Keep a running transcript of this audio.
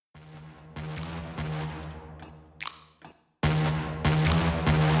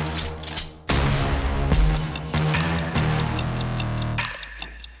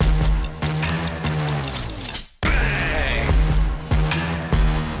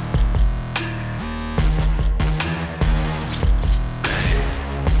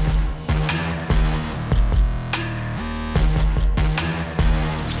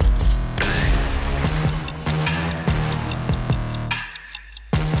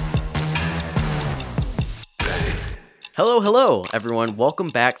Hello, everyone. Welcome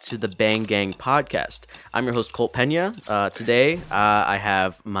back to the Bang Gang podcast. I'm your host, Colt Pena. Today, I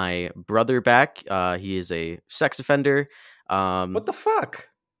have my brother back. He is a sex offender. What the fuck?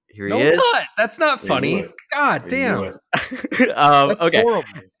 Here he is. Not. That's not funny. God damn. That's okay.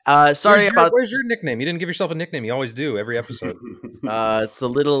 horrible. Sorry about. Where's your nickname? You didn't give yourself a nickname. You always do every episode. It's a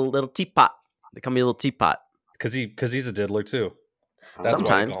little teapot. They call me a little teapot. Because he's a diddler too. That's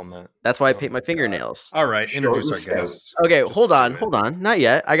sometimes. That's why I paint my fingernails. All right, introduce our guest. Okay, hold on. Not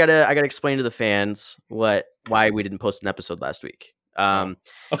yet. I gotta explain to the fans why we didn't post an episode last week. You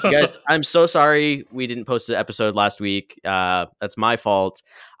guys, I'm so sorry we didn't post an episode last week. That's my fault.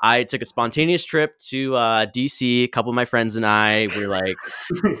 I took a spontaneous trip to DC. A couple of my friends and I were like,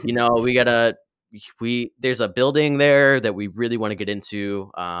 there's a building there that we really want to get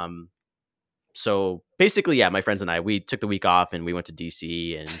into. So basically, yeah, my friends and I, we took the week off and we went to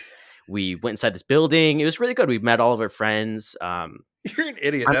DC and we went inside this building. It was really good. We met all of our friends. You're an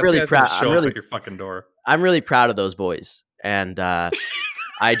idiot. I'm really proud. Show up at your fucking door. I'm really proud of those boys. And if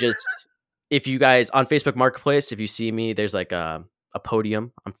you guys on Facebook Marketplace, if you see me, there's like a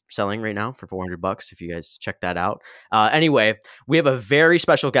podium I'm selling right now for $400. If you guys check that out. Anyway, we have a very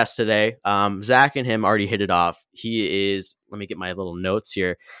special guest today. Zack and him already hit it off. He is, let me get my little notes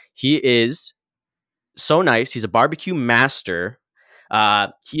here. He is so nice. He's a barbecue master.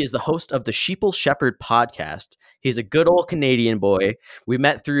 He is the host of the Sheeple Shepherd podcast. He's a good old Canadian boy. We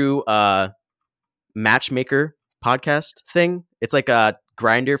met through Matchmaker podcast thing. It's like a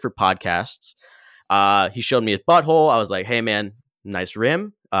grinder for podcasts. He showed me his butthole. I was like, hey man, nice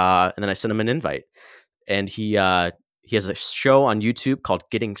rim. And then I sent him an invite. And he has a show on YouTube called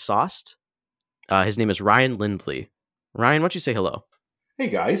Getting Sauced. His name is Ryan Lindley. Ryan, why don't you say hello? Hey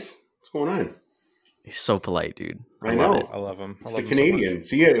guys, what's going on? He's so polite, dude. I know. I love him. It's the Canadian.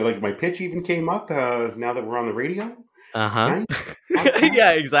 So yeah, like my pitch even came up now that we're on the radio. Uh-huh. Nice.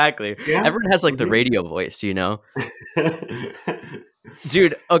 Yeah, exactly. Yeah? Everyone has like the radio voice, you know?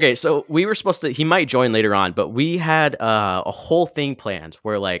 Dude, okay, so we were supposed to, he might join later on, but we had a whole thing planned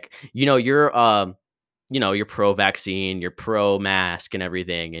where like, you're pro-vaccine, you're pro-mask and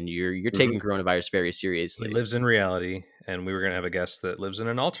everything, and you're taking coronavirus very seriously. He lives in reality, and we were going to have a guest that lives in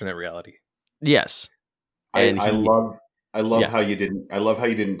an alternate reality. Yes. And I love how you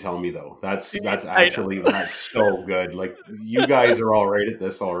didn't tell me though. That's actually that's so good. Like you guys are all right at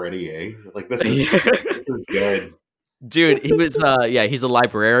this already, eh? Like this is good. Dude, he was he's a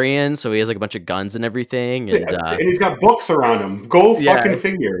librarian, so he has like a bunch of guns and everything, and he's got books around him. Go fucking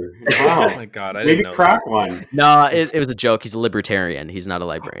figure. Wow. Oh my god, I maybe didn't know crack that. one. No, it was a joke. He's a libertarian. He's not a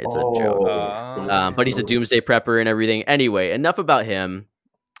librarian. It's a joke. But he's a doomsday prepper and everything. Anyway, enough about him.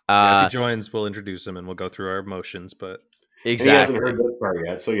 If he joins, we'll introduce him and we'll go through our emotions. But exactly, he hasn't heard this part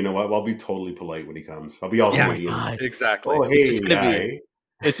yet, so you know what? I'll be totally polite when he comes. I'll be all exactly. Oh, hey, it's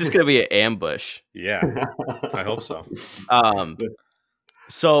just gonna be an ambush. Yeah, I hope so.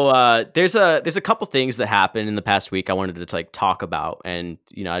 So there's a couple things that happened in the past week I wanted to like talk about, and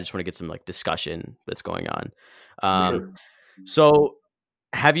I just want to get some like discussion that's going on. Sure. So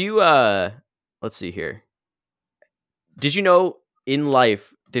have you let's see here. Did you know in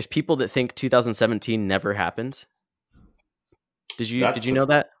life there's people that think 2017 never happened? Did you know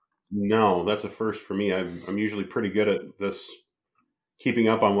that? No, that's a first for me. I'm usually pretty good at this, keeping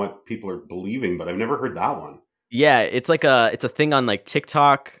up on what people are believing, but I've never heard that one. Yeah, it's a thing on like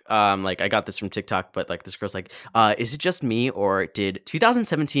TikTok. Like I got this from TikTok, but like this girl's like, is it just me or did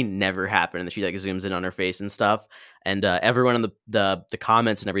 2017 never happen? And she like zooms in on her face and stuff, and everyone in the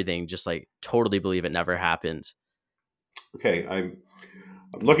comments and everything just like totally believe it never happened. Okay, I'm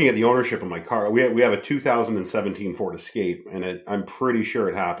looking at the ownership of my car. We have a 2017 Ford Escape, and I'm pretty sure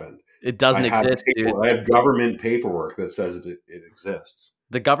it happened. It doesn't exist, dude. I have government paperwork that says it exists.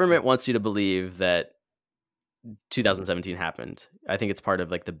 The government wants you to believe that 2017 happened. I think it's part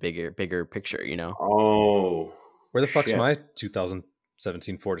of like the bigger picture, Oh, where the fuck's my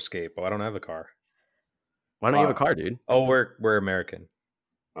 2017 Ford Escape? Oh, I don't have a car. Why don't you have a car, dude? Oh, we're American.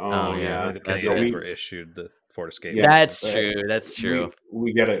 Oh yeah, the Canadians were issued the Ford Escape. Yeah, that's true. That's true.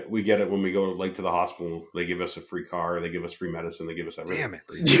 We get it when we go like to the hospital. They give us a free car. They give us free medicine. They give us everything. Damn it,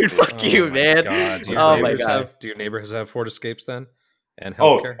 dude! Fuck you, man. My God. Do your neighbors have Ford Escapes then? And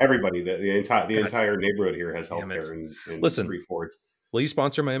healthcare? Everybody. The entire neighborhood here has healthcare and listen, free Fords. Will you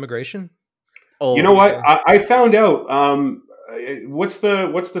sponsor my immigration? Oh, you know what? I found out. What's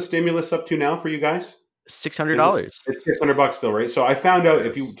the stimulus up to now for you guys? $600. It's $600 still, right? So I found out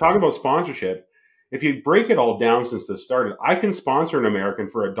if you talk about sponsorship, if you break it all down since this started, I can sponsor an American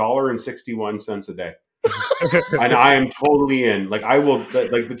for $1.61 a day. And I am totally in. Like I will,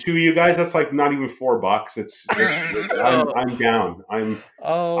 like the two of you guys. That's like not even $4. I'm down.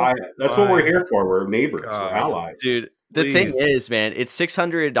 That's what we're here for. We're neighbors. We're allies, dude. The thing is, man, it's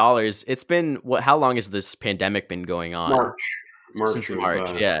 $600. It's been what? How long has this pandemic been going on? March Since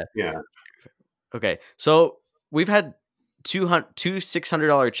March. Yeah. Yeah. Okay, so we've had two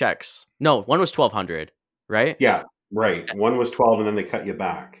 $600 checks. No, one was $1,200, right? Yeah, right. One was 12, and then they cut you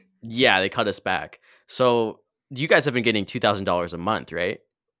back. Yeah, they cut us back. So you guys have been getting $2,000 a month, right?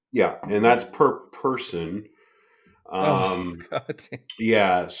 Yeah, and that's per person. God.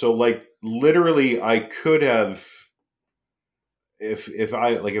 Yeah, so like literally, I could have, if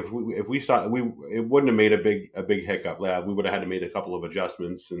we stopped, it wouldn't have made a big hiccup. We would have had to make a couple of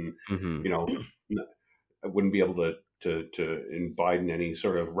adjustments, and I wouldn't be able to invite in any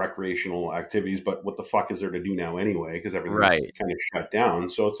sort of recreational activities. But what the fuck is there to do now anyway? Because everything's kind of shut down.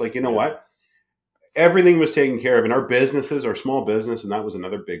 So it's like, you know what? Everything was taken care of, and our businesses, our small business, and that was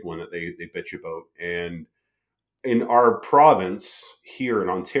another big one that they bitch about. And in our province here in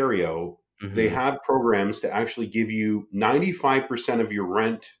Ontario, they have programs to actually give you 95% of your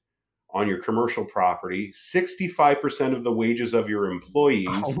rent on your commercial property, 65% of the wages of your employees.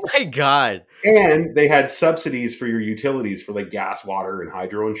 Oh my God. And they had subsidies for your utilities for like gas, water, and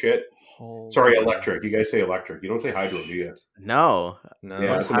hydro and shit. Sorry, electric. You guys say electric. You don't say hydro, do you? No.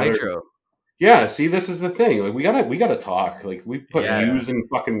 Yeah, it's hydro. Yeah, see, this is the thing. Like we gotta talk. Like we put use in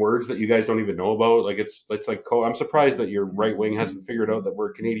fucking words that you guys don't even know about. Like it's like I'm surprised that your right wing hasn't figured out that we're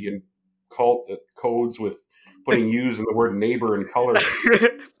a Canadian cult that codes with putting use in the word neighbor and color.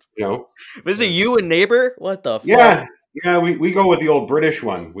 You know, is it you and neighbor? What the fuck? Yeah. We go with the old British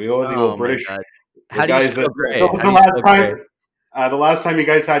one. We go with the old British. How do you spell gray? The last time you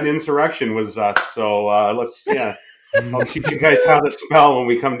guys had an insurrection was us. So let's I'll teach you guys how to spell when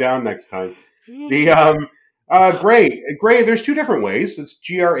we come down next time. The gray. There's two different ways. It's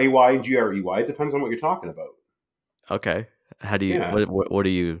GRAY and GREY. It depends on what you're talking about. Okay. How do you? Yeah. What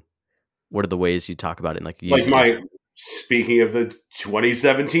are the ways you talk about it? Speaking of the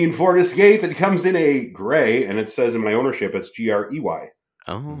 2017 Ford Escape, it comes in a gray, and it says in my ownership it's GREY.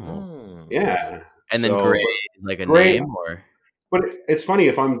 Oh, yeah. And then gray is like a name, or? But it's funny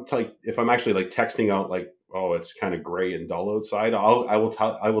if I'm actually like texting out like, oh, it's kind of gray and dull outside. I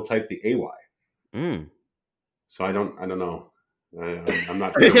will type the AY. So I don't know. I'm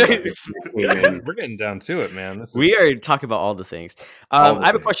not. We're getting down to it, man. We are talking about all the things. I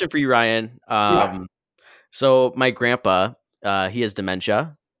have a question for you, Ryan. So my grandpa, he has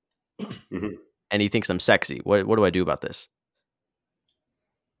dementia, and he thinks I'm sexy. What do I do about this?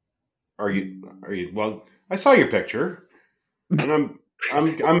 Are you? Well, I saw your picture, and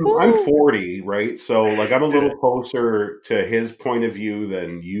I'm 40, right? So like I'm a little closer to his point of view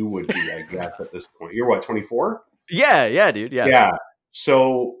than you would be, I guess, at this point. You're what, 24? Yeah, dude. Yeah. Yeah.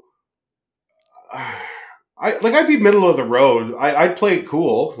 So I'd be middle of the road. I'd play it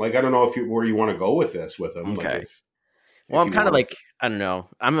cool. Like I don't know where you want to go with this with him. Okay. Well, I'm kind of like, I don't know.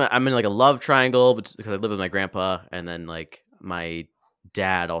 I'm in like a love triangle because I live with my grandpa, and then like my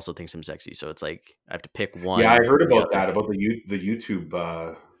dad also thinks I'm sexy. So it's like I have to pick one. Yeah, I heard about that, about the YouTube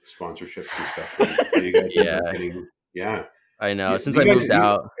sponsorships and stuff. That you guys getting. Yeah. I know. Since I moved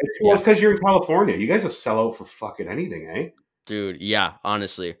out. It's because you're in California. You guys will sell out for fucking anything, eh? Dude, yeah,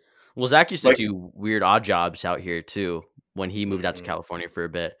 honestly. Well, Zack used to do weird odd jobs out here too when he moved out to California for a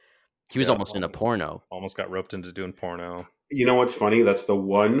bit. He was almost in a porno. Almost got roped into doing porno. You know what's funny? That's the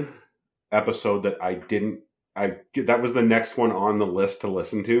one episode that that was the next one on the list to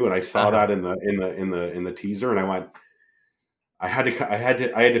listen to, and I saw that in the teaser, and I went, I had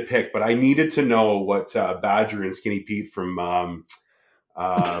to pick, but I needed to know what Badger and Skinny Pete from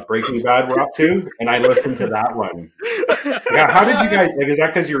Breaking Bad were up to, and I listened to that one. Yeah, how did you guys? Like, is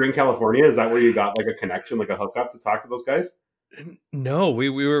that because you're in California? Is that where you got like a connection, like a hookup to talk to those guys? No, we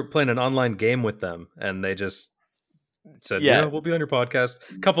were playing an online game with them, and they just said, "Yeah, we'll be on your podcast."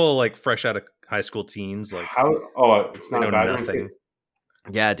 A couple of like fresh out of high school teens, like it's not Badger.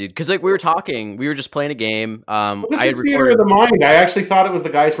 Yeah, dude. Because like we were just playing a game. This is theater of the mind. I actually thought it was the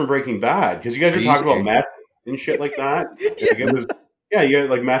guys from Breaking Bad because you guys were talking about meth and shit like that. You got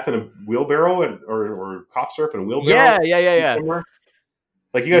like meth in a wheelbarrow or cough syrup in a wheelbarrow. Yeah. Somewhere.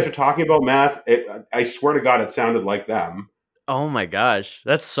 Like you guys are talking about meth. I swear to God, it sounded like them. Oh my gosh,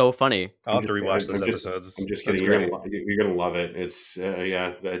 that's so funny. I'll have to rewatch those episodes. I'm just kidding. You're gonna love it. It's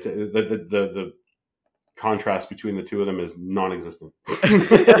the contrast between the two of them is non-existent.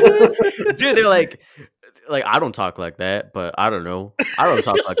 Dude, they're like I don't talk like that, but I don't know. I don't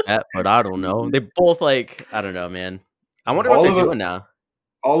talk like that, but I don't know. They both like, I don't know, man. I wonder what they're doing now.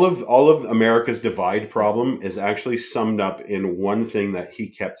 all of America's divide problem is actually summed up in one thing that he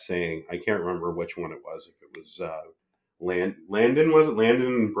kept saying. I can't remember which one it was. If it was Landon, was it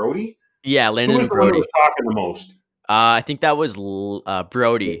Landon Brody? Yeah, Landon Who was the Brody. one who was talking the most? I think that was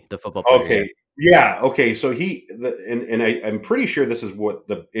Brody, the football player. Okay, yeah, okay. So I'm pretty sure this is what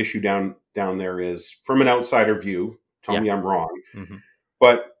the issue down there is from an outsider view. Tell me I'm wrong,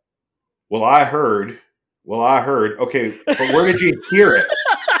 but I heard. Okay, but where did you hear it?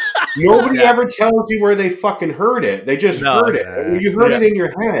 Nobody ever tells you where they fucking heard it. They just heard it. You heard it in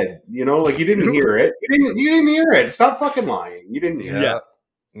your head. You know, like you didn't hear it. You didn't hear it. Stop fucking lying. You didn't hear it. Yeah.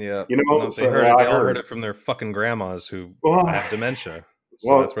 You know, no, so they heard it. They all heard it from their fucking grandmas who have dementia.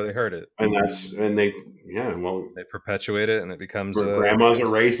 So that's where they heard it. And they perpetuate it, and it becomes grandmas are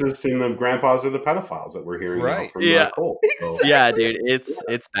racist and the grandpas are the pedophiles that we're hearing now from Colt. So. Yeah, dude,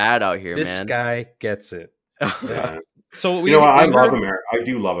 it's bad out here, man. This guy gets it. Yeah. So I love America. I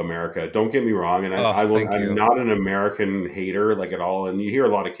do love America. Don't get me wrong, and I'm not an American hater like at all. And you hear a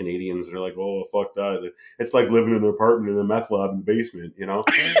lot of Canadians that are like, "Oh, fuck that! It's like living in an apartment in a meth lab in the basement," you know.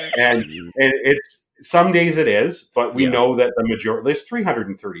 and it's some days it is, but we know that the majority. There's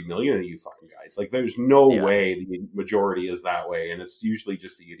 330 million of you fucking guys. Like, there's no way the majority is that way, and it's usually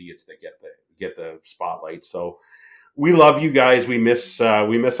just the idiots that get the spotlight. So. We love you guys. We miss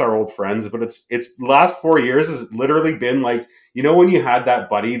our old friends, but it's last 4 years has literally been like, you know, when you had that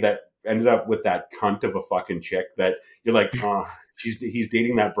buddy that ended up with that cunt of a fucking chick that you're like, oh, he's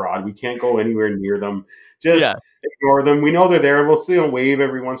dating that broad. We can't go anywhere near them. Just ignore them. We know they're there. We'll still wave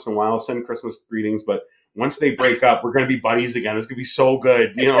every once in a while, send Christmas greetings, but once they break up, we're going to be buddies again. It's going to be so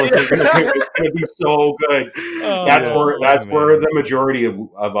good. You know, it's going to be so good. That's where the majority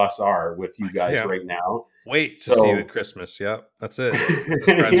of us are with you guys right now. Wait to see you at Christmas. Yeah, that's it.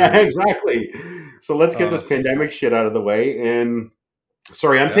 Yeah, exactly. So let's get this pandemic shit out of the way. And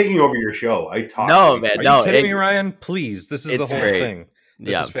sorry, I'm taking over your show. I talk. No, man. Are you kidding me, Ryan? Please, this is the whole great. Thing.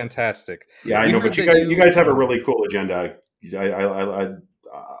 This is fantastic. Yeah, I know, but you guys have a really cool agenda.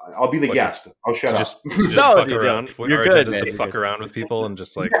 I'll be the guest. I'll shut up. Just fuck around. You're good, man. To fuck around with people and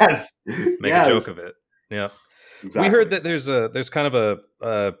just like make a joke of it. Yeah. Exactly. We heard that there's kind of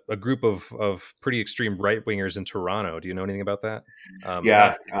a group of pretty extreme right wingers in Toronto. Do you know anything about that? Not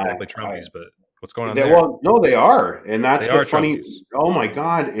exactly Trumpies, but what's going on there? Well, no, they are, and that's the funny. Trumpies. Oh my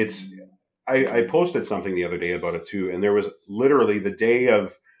God, it's. I posted something the other day about it too, and there was literally the day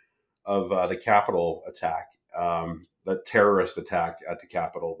of the Capitol attack, the terrorist attack at the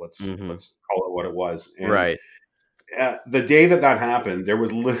Capitol. Let's call it what it was. And right. The day that happened, there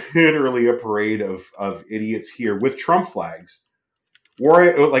was literally a parade of idiots here with Trump flags. We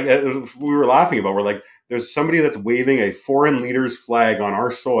were laughing about. We're like, there's somebody that's waving a foreign leader's flag on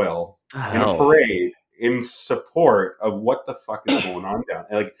our soil in a parade in support of what the fuck is going on down.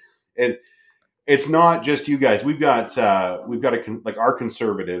 Like, it's not just you guys. We've got our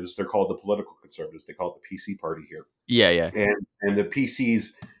conservatives. They're called the political conservatives. They call it the PC party here. Yeah. And the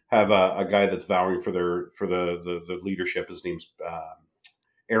PCs have a guy that's vowing for the leadership. His name's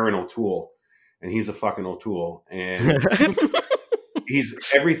Aaron O'Toole, and he's a fucking O'Toole, and he's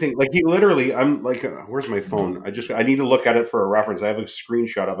everything. Like, he literally, I'm like, where's my phone? I need to look at it for a reference. I have a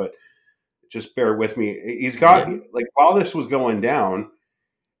screenshot of it. Just bear with me. He's got like, while this was going down,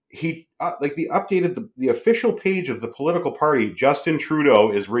 he updated the official page of the political party. Justin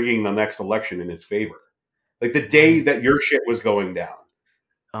Trudeau is rigging the next election in his favor. Like, the day that your shit was going down.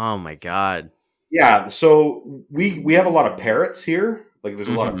 Oh my God. Yeah, so we have a lot of parrots here. Like, there's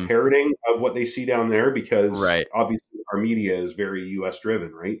a lot of parroting of what they see down there because obviously our media is very US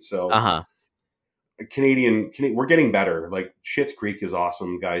driven, right? So Canadian, we're getting better. Like, Schitt's Creek is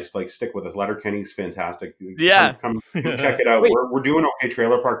awesome, guys. Like, stick with us. Letterkenny's fantastic. Yeah, come check it out. We're doing okay.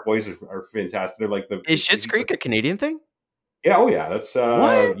 Trailer Park Boys are fantastic. They're like is Schitt's Creek a Canadian thing? Yeah, oh yeah. That's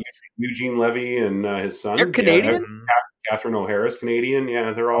Eugene Levy and his son. They're Canadian. Yeah, Catherine O'Hara's Canadian.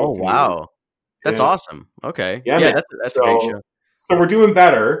 Yeah, they're all. Oh Canadian. Wow, that's awesome. Okay, yeah, that's a great show. So we're doing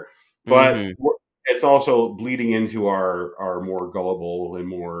better, but it's also bleeding into our more gullible and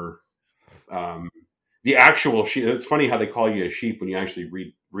more the actual sheep. It's funny how they call you a sheep when you actually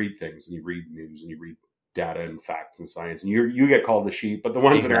read things and you read news and you read data and facts and science, and you get called the sheep. But the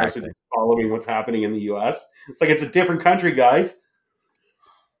ones that are actually following what's happening in the U.S., it's like it's a different country, guys.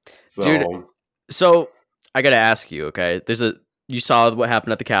 So, dude, so I gotta ask you, okay? You saw what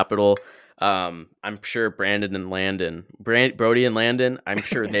happened at the Capitol. I'm sure Brody and Landon, I'm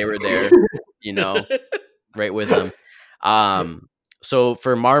sure they were there, you know, right with them. So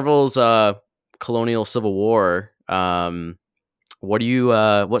for Marvel's Colonial Civil War, what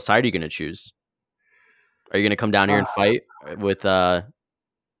side are you going to choose? Are you going to come down here and fight with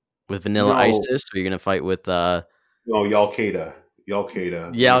With Vanilla ISIS, or are you gonna fight with No, Al-Qaeda.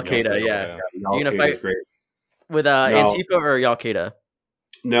 Al-Qaeda, yeah. You're gonna fight great. With Antifa or Al-Qaeda?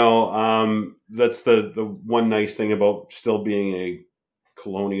 No, that's the one nice thing about still being a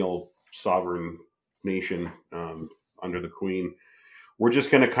colonial sovereign nation under the Queen. We're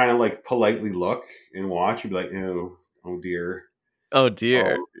just gonna kind of like politely look and watch and be like, oh dear. Oh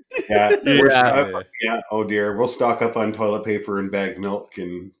dear. Yeah. Oh dear. We'll stock up on toilet paper and bagged milk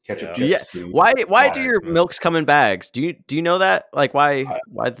and ketchup chips. Yeah. Why do your milks come in bags? Do you know that? Like why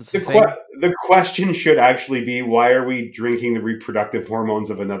this the question should actually be, why are we drinking the reproductive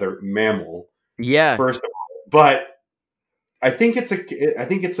hormones of another mammal? Yeah. First of all, but I think it's a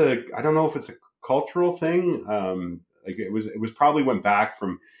I don't know if it's a cultural thing. Like it was probably went back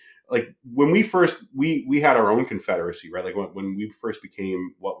from, like when we first we had our own confederacy, right? Like when we first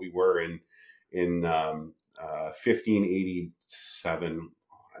became what we were in 1587.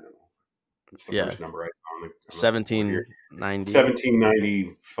 I don't know. It's the first number I found.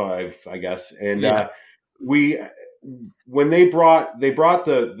 1795, I guess. And when they brought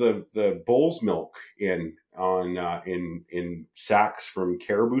the bull's milk in sacks from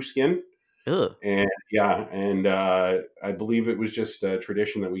caribou skin. Ugh. And I believe it was just a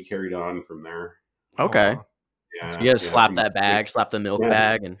tradition that we carried on from there. Okay. So you guys slap the milk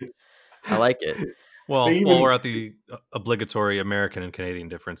bag, and I like it. Well, while we're at the obligatory American and Canadian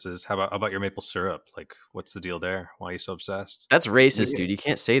differences, how about your maple syrup? Like, what's the deal there? Why are you so obsessed? That's racist, dude. You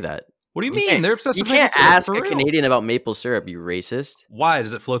can't say that. What do you mean? They're obsessed with maple syrup. You can't ask a Canadian about maple syrup, you racist. Why?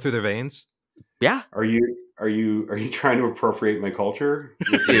 Does it flow through their veins? Yeah. Are you trying to appropriate my culture?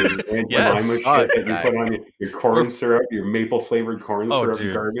 Dude, yes. You put on your corn syrup, your maple flavored corn syrup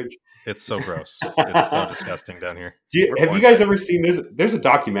garbage. It's so gross. It's so disgusting down here. Have you guys ever seen? There's a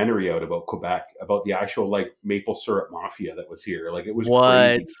documentary out about Quebec, about the actual like maple syrup mafia that was here. Like it was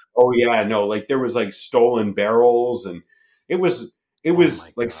crazy. Oh yeah, no, like there was like stolen barrels, and it was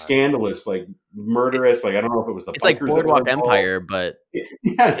like scandalous, like murderous. Like I don't know if it was the. It's like Boardwalk Empire, but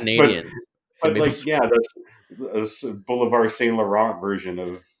Canadian. But like that's Boulevard Saint Laurent version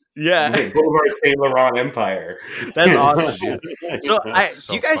of. Yeah, Boulevard Saint Laurent Empire. That's awesome, dude. So,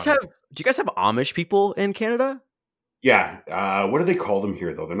 do you guys have Amish people in Canada? Yeah. What do they call them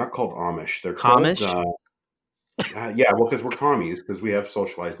here, though? They're not called Amish. They're Commish. Yeah, well, because we're commies, because we have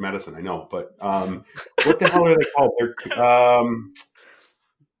socialized medicine. I know, but what the hell are they called?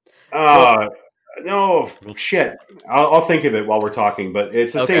 No shit. I'll think of it while we're talking, but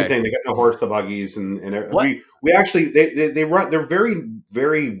it's the same thing. They got the horse, the buggies, and we actually they run. They're very,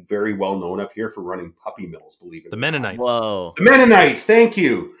 very, very well known up here for running puppy mills. Believe it. The Mennonites. Whoa. The Mennonites. Thank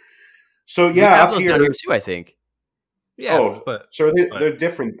you. So yeah, up here too, I think. Yeah, they're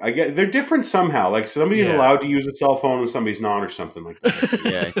different. I get they're different somehow. Like somebody's allowed to use a cell phone and somebody's not, or something like that.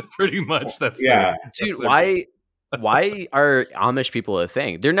 Yeah, pretty much. That's dude. Why are Amish people a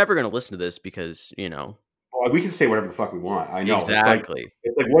thing? They're never going to listen to this because, Well, we can say whatever the fuck we want. I know. Exactly.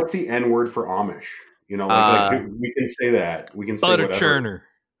 It's like what's the N word for Amish? Like we can say that. We can say butter whatever. churner.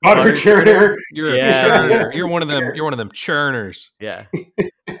 Butter churner. You're a churner. You're one of them. You're one of them churners. Yeah. I'm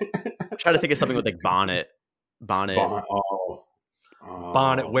trying to think of something with like bonnet. Bonnet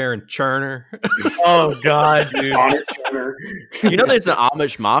wearing churner. Oh God, dude. Bonnet churner. There's an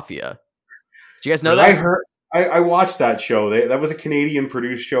Amish mafia. Do you guys know that? I watched that show. That was a Canadian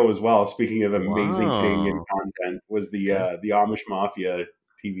produced show as well. Speaking of amazing Canadian content, was the Amish Mafia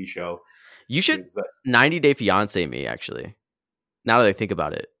TV show. You should 90 Day Fiance me, actually. Now that I think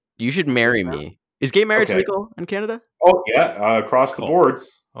about it, you should marry me. Is gay marriage legal in Canada? Oh yeah, across the boards.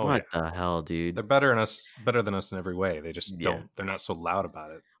 Oh, what the hell, dude? They're better than us in every way. They just don't. They're not so loud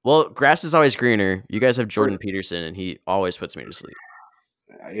about it. Well, grass is always greener. You guys have Jordan Peterson, and he always puts me to sleep.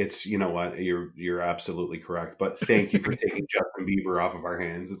 It's what, you're absolutely correct. But thank you for taking Justin Bieber off of our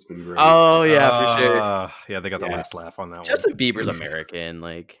hands. It's been great. Oh yeah, for sure. Yeah, they got the last laugh on that. Justin Bieber's American,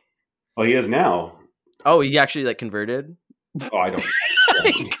 like. Oh, he is now. Oh, he actually converted. Oh, I don't.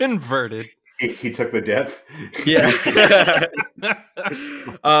 He converted. He took the dip. Yeah.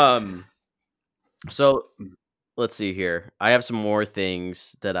 So let's see here. I have some more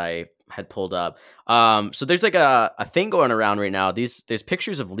things that I had pulled up. So there's like a thing going around right now. There's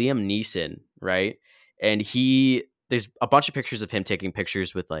pictures of Liam Neeson, right? And there's a bunch of pictures of him taking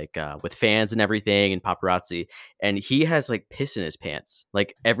pictures with with fans and everything and paparazzi. And he has like piss in his pants.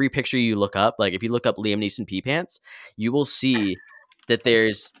 Like every picture you look up, like if you look up Liam Neeson pee pants, you will see that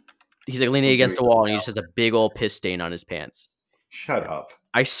he's like leaning against the wall and he just has a big old piss stain on his pants. Shut up.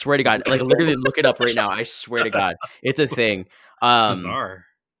 I swear to God, like literally look it up right now. I swear to God, it's a thing. Bizarre.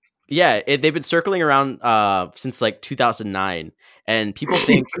 Yeah, they've been circling around since like 2009, and people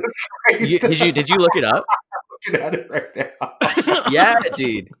think. Did you look it up? I'm looking at it right now. Yeah,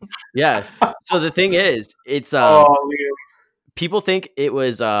 dude. Yeah. So the thing is, it's people think it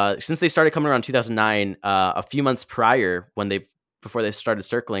was since they started coming around 2009, a few months prior before they started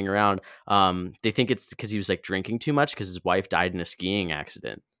circling around. They think it's because he was like drinking too much because his wife died in a skiing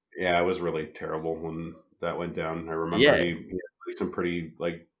accident. Yeah, it was really terrible when that went down. I remember he had some pretty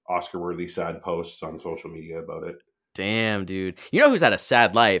like Oscar-worthy sad posts on social media about it. Damn, dude. You know who's had a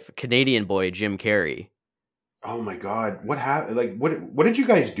sad life? Canadian boy Jim Carrey. Oh my God! What happened? Like, what did you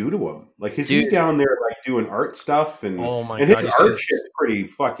guys do to him? Like, he's down there like doing art stuff, and his art shit's pretty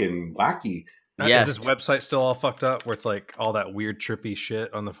fucking wacky. Is this website still all fucked up? Where it's like all that weird trippy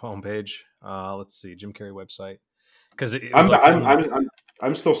shit on the homepage? Let's see, Jim Carrey website. Because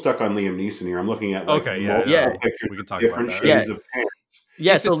I'm still stuck on Liam Neeson here. I'm looking at like pictures we can talk different about shades of pants.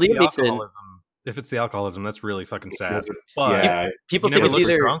 Yeah, so Liam Neeson. If it's the alcoholism, that's really fucking sad. People think it's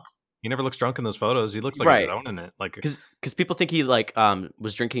either drunk. He never looks drunk in those photos. He looks like he's owning it. Like because people think he like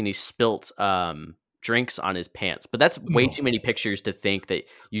was drinking and he spilt drinks on his pants, but that's way too many pictures to think that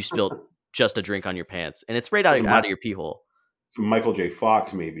you spilled just a drink on your pants, and it's right out of your pee hole. Michael J.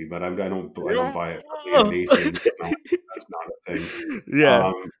 Fox maybe, but I don't buy it. That's not a thing.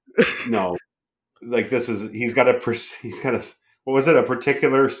 Yeah, no, like he's got a what was it? A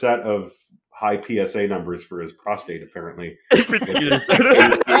particular set of high PSA numbers for his prostate. Apparently, he's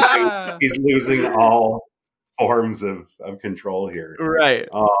losing all forms of control here. Right.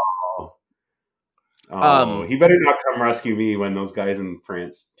 He better not come rescue me when those guys in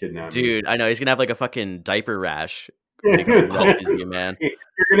France kidnap me. Dude, I know he's gonna have like a fucking diaper rash. Man.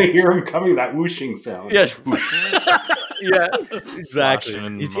 You're gonna hear him coming, that whooshing sound. Yeah, yeah, exactly.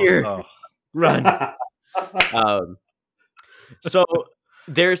 He's here. Run. So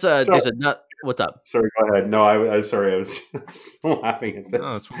there's a nut. What's up? Sorry, go ahead. No, I was sorry. I was laughing at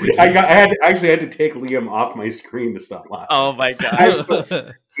this. I had to take Liam off my screen to stop laughing. Oh my God.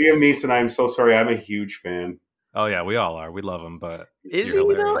 Liam Neeson, I'm so sorry. I'm a huge fan. Oh yeah, we all are. We love him, but is he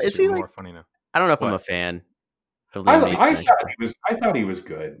though? Is he more funny now? I don't know if I'm a fan. I thought he was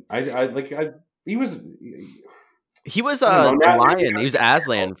good. He was the lion. He was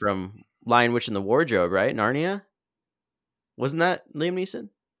Aslan from Lion, Witch, and the Wardrobe, right? Narnia. Wasn't that Liam Neeson?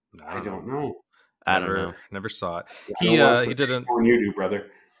 I don't know. I don't know. Never saw it. Yeah, he did on you do, brother.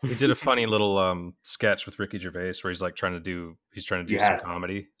 He did a funny little sketch with Ricky Gervais where he's trying to do some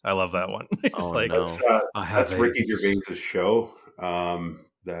comedy. I love that one. That's Ricky Gervais' show.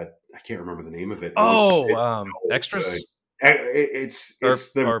 That I can't remember the name of it. Extras. It's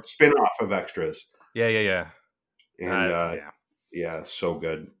the spin-off of Extras. Yeah. And so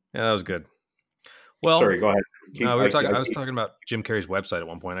good. Yeah, that was good. Well, sorry, go ahead. I was talking about Jim Carrey's website at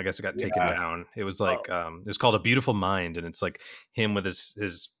one point. I guess it got taken down. It was like it was called A Beautiful Mind, and it's like him with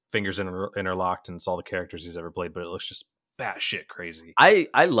his fingers interlocked, and it's all the characters he's ever played. But it looks just batshit crazy.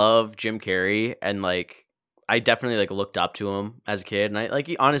 I love Jim Carrey, and like I definitely like looked up to him as a kid, and I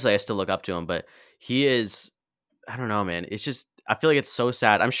honestly I still look up to him. But he is, I don't know, man. It's just I feel like it's so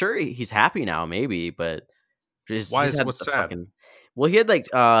sad. I'm sure he's happy now, maybe, but what's sad? Well, he had like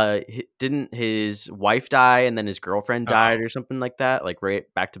didn't his wife die and then his girlfriend died or something like that, like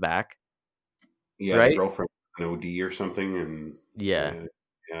right back to back? Yeah, right? The girlfriend had an OD or something, and yeah,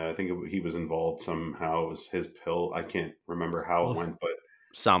 I think he was involved somehow. It was his pill. I can't remember how it went, but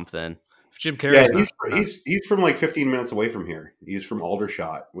something. Jim Carrey. Yeah, he's from like 15 minutes away from here. He's from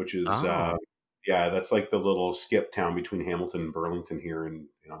Aldershot, which is that's like the little skip town between Hamilton and Burlington here in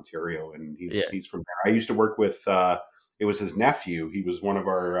Ontario, and he's from there. I used to work with. It was his nephew. He was one of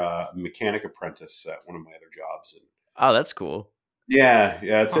our mechanic apprentice at one of my other jobs. And, oh, that's cool. Yeah.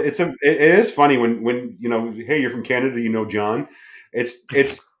 It is funny when hey, you're from Canada, John.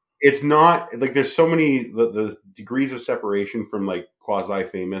 It's not like there's so many the degrees of separation from like quasi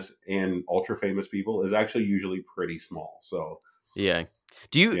famous and ultra famous people is actually usually pretty small. So yeah.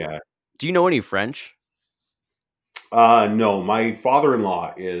 Do you know any French? No, my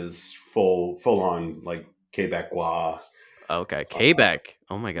father-in-law is full on like Quebecois. Okay, Quebec.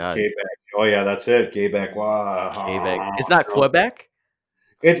 Oh my God. Quebec. Oh yeah, that's it. Quebecois. Quebec. It's not Quebec.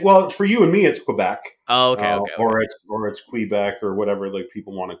 It's for you and me. It's Quebec. Oh, okay. Or it's Quebec or whatever. Like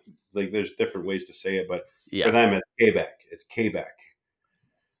people want to like. There's different ways to say it, but for them it's Quebec. It's Quebec.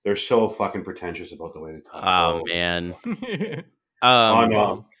 They're so fucking pretentious about the way they talk. Oh man.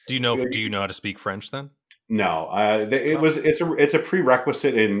 No. Do you know how to speak French then? No, it's a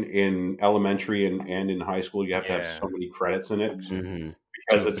prerequisite in elementary and in high school. You have to have so many credits in it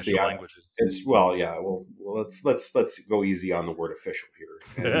because it's the languages. It's let's go easy on the word official here.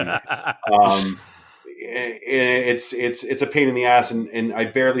 And, it's a pain in the ass, and I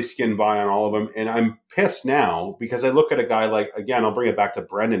barely skin by on all of them, and I'm pissed now because I look at a guy like, again, I'll bring it back to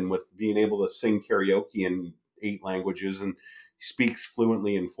Brendan with being able to sing karaoke in 8 languages and speaks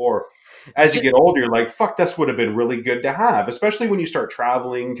fluently in 4. As you get older, you're like, fuck, this would have been really good to have, especially when you start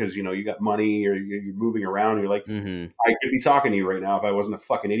traveling because you got money or you're moving around. You're like, I could be talking to you right now if I wasn't a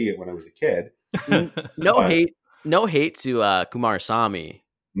fucking idiot when I was a kid. No hate to Kumar Sami,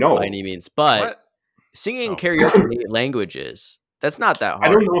 by any means, but singing karaoke in 8 languages, that's not that hard. I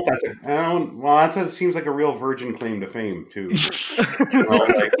don't know if that's that seems like a real virgin claim to fame too.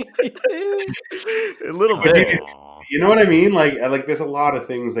 A little bit. You know what I mean? Like there's a lot of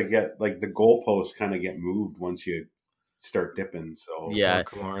things that get, like, the goalposts kind of get moved once you start dipping. So yeah,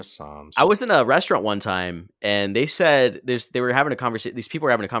 I was in a restaurant one time, and they said they were having a conversation. These people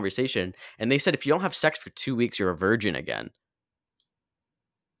were having a conversation, and they said if you don't have sex for 2 weeks, you're a virgin again.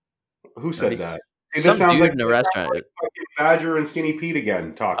 Who said that? Some dude like in a restaurant. Like Badger and Skinny Pete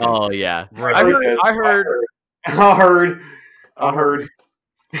again talking. Oh yeah, right. I heard.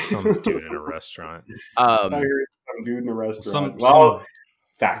 Some dude in a restaurant. I heard some dude in a restaurant.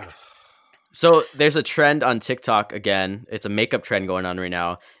 Fact. So there's a trend on TikTok again. It's a makeup trend going on right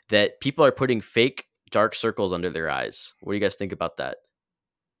now that people are putting fake dark circles under their eyes. What do you guys think about that?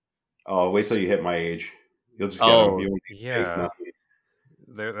 Oh, wait till you hit my age. You'll just get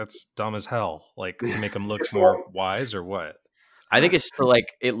that's dumb as hell. Like, to make them look more wise or what? I think it's just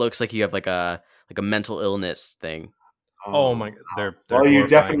like it looks like you have like a mental illness thing. Oh my! They're you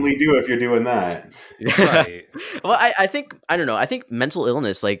definitely do if you're doing that. Right. Well, I think I don't know. I think mental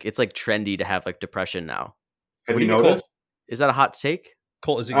illness, like, it's like trendy to have like depression now. Have you noticed? Is that a hot take?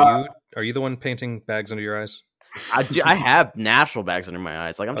 Colt, is it you? Are you the one painting bags under your eyes? I have natural bags under my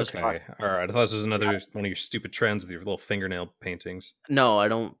eyes. Like, I'm just fine. All right. I thought this was another one of your stupid trends with your little fingernail paintings. No, I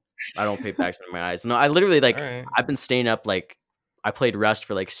don't paint bags under my eyes. No, I literally I've been staying up, like, I played Rust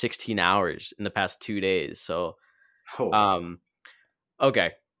for like 16 hours in the past 2 days. So,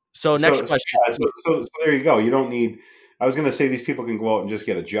 okay. So next question. So there you go. You don't need. I was going to say these people can go out and just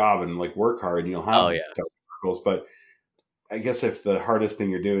get a job and like work hard, and you'll have circles. But I guess if the hardest thing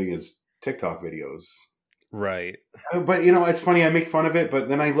you're doing is TikTok videos. Right. But it's funny. I make fun of it, but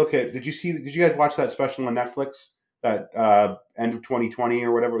then I look at. Did you guys watch that special on Netflix? That end of 2020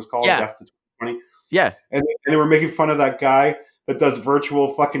 or whatever it was called? Yeah. Death to 2020. Yeah. And they were making fun of that guy that does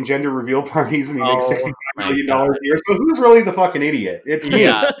virtual fucking gender reveal parties, and he makes $65 million a year. So who's really the fucking idiot? It's me.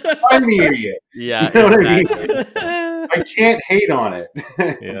 Yeah. I'm the idiot. Yeah. You know what I mean? I can't hate on it.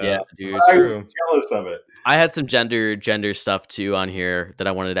 Yeah, dude. I'm jealous of it. I had some gender stuff too on here that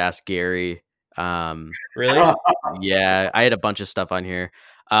I wanted to ask Gary. Really? Yeah, I had a bunch of stuff on here.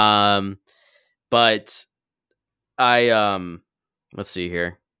 But I let's see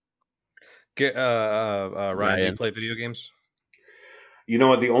here. Ryan, do you play video games? You know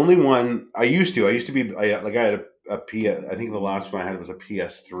what? The only one I used to be I had a PS. I think the last one I had was a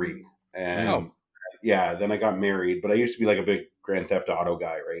PS3, and then I got married. But I used to be like a big Grand Theft Auto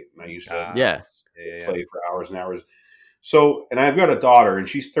guy, right? And I used to play for hours and hours. So, and I've got a daughter, and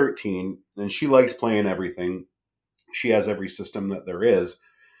she's 13, and she likes playing everything. She has every system that there is,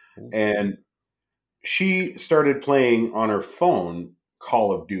 and she started playing on her phone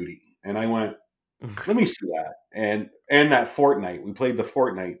Call of Duty, and I went, let me see that. And that Fortnite. We played the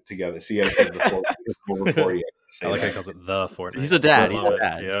Fortnite together. See, I said the Fortnite over 40. I like how he calls it the Fortnite. He's a dad.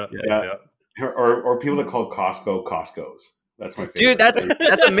 Yeah. Or people that call Costco Costco's. That's my favorite. Dude,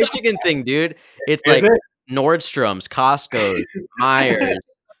 that's a Michigan thing, dude. It's like Nordstrom's, Costco's, Myers,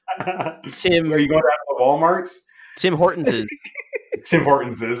 Tim. Are you going to Walmart's? Tim Hortons's. Tim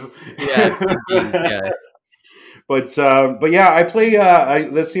Hortons's. Yeah. But yeah, I play.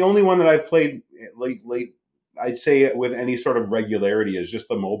 That's the only one that I've played late. I'd say with any sort of regularity is just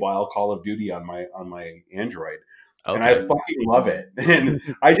the mobile Call of Duty on my Android, and I fucking love it. And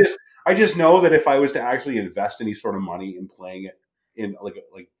I just know that if I was to actually invest any sort of money in playing it in like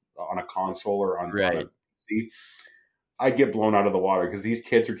on a console or on a PC, I'd get blown out of the water because these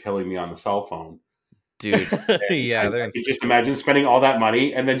kids are killing me on the cell phone. Dude, I just imagine spending all that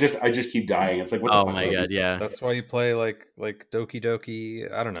money and then I just keep dying. It's like, what the fuck? Oh my god, yeah. That's why you play like Doki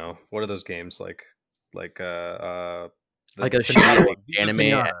Doki. I don't know, what are those games like a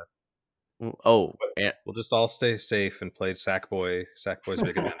anime. We'll just all stay safe and play Sackboy's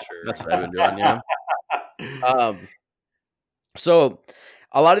Big Adventure. That's what I've been doing. Yeah. So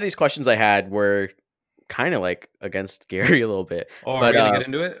a lot of these questions I had were kind of like against Gary a little bit. Are we gonna get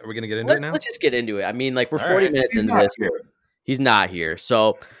into it? Are we gonna get into it now? Let's just get into it. I mean, like, we're 40 minutes into this. He's not here.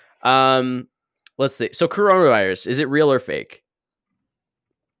 So, let's see. So, coronavirus, is it real or fake?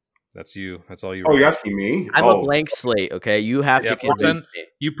 That's you. That's all you. Oh, you're asking me? I'm a blank slate. Okay, you have to convince me.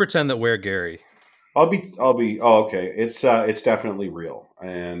 You pretend that we're Gary. I'll be. Oh, okay. It's definitely real,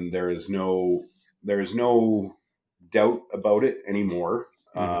 and there is no doubt about it anymore.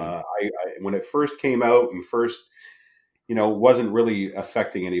 I when it first came out and first, wasn't really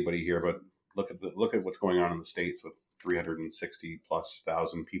affecting anybody here, but look at what's going on in the States with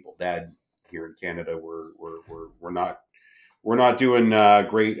 360,000+ people dead. Here in Canada, we're not doing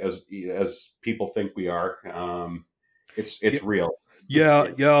great as people think we are. It's real.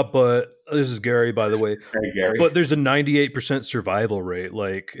 Yeah, but this is Gary, by the way. Hey, Gary. But there's a 98% survival rate.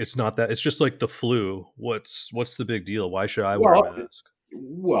 Like, it's not that. It's just like the flu. What's the big deal? Why should I wear a mask?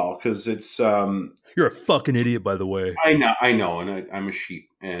 Well, because it's you're a fucking idiot, by the way. I know, and I'm a sheep.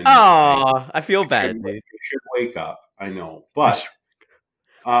 And I feel bad. You should wake up. I know, but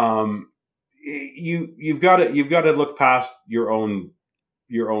you've got to look past your own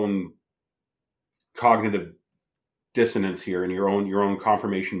cognitive dissonance here and your own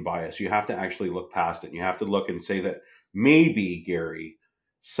confirmation bias. You have to actually look past it. And you have to look and say that maybe, Gary,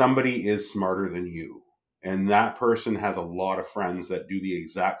 somebody is smarter than you. And that person has a lot of friends that do the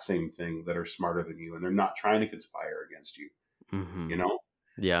exact same thing that are smarter than you. And they're not trying to conspire against you. Mm-hmm.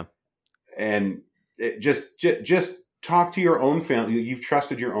 Yeah. And just talk to your own family. You've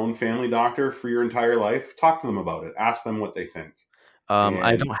trusted your own family doctor for your entire life. Talk to them about it. Ask them what they think.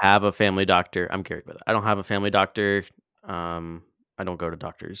 I don't have a family doctor. I'm Gary, but I don't have a family doctor. I don't go to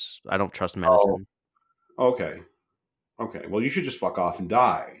doctors. I don't trust medicine. Oh, okay. Well, you should just fuck off and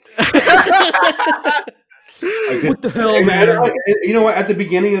die. What the hell, man? You know what? At the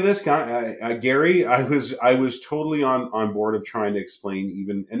beginning of this, Gary, I was totally on board of trying to explain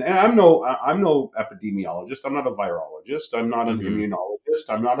even, and I'm no epidemiologist. I'm not a virologist. I'm not an immunologist.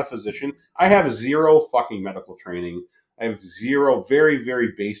 I'm not a physician. I have zero fucking medical training. I have zero very,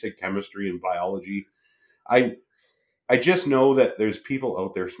 very basic chemistry and biology. I just know that there's people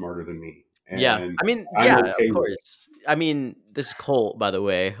out there smarter than me. And I mean, of course. I mean, this is Colt, by the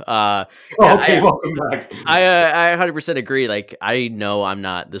way. Welcome back. I 100% agree. Like, I know I'm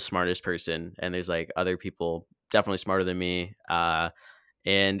not the smartest person, and there's like other people definitely smarter than me.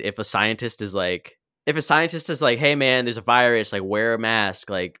 And if a scientist is like, hey man, there's a virus, like wear a mask,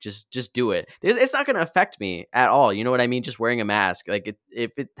 like just do it. It's not going to affect me at all. You know what I mean? Just wearing a mask, like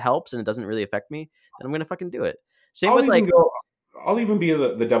if it helps and it doesn't really affect me, then I'm going to fucking do it. Same with like. I'll even be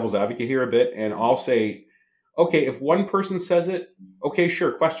the devil's advocate here a bit, and I'll say, okay, if one person says it, okay,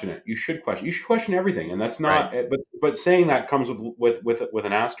 sure, question it. You should question everything, and that's not. Right. But saying that comes with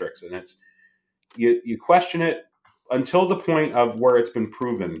an asterisk, and it's you question it until the point of where it's been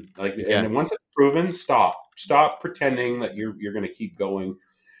proven. And once it's proven, stop pretending that you're going to keep going.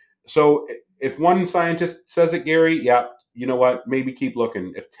 So if one scientist says it, Gary, yeah. You know what? Maybe keep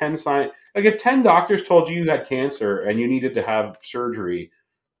looking. If 10 doctors told you had cancer and you needed to have surgery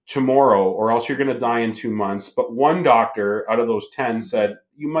tomorrow, or else you're going to die in 2 months, but one doctor out of those 10 said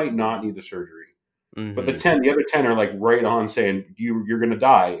you might not need the surgery, but the other 10 are like right on saying you're going to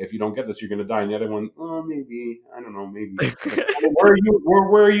die if you don't get this. You're going to die, and the other one, maybe, I don't know, maybe.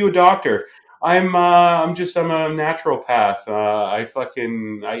 Where are you a doctor? I'm a naturopath.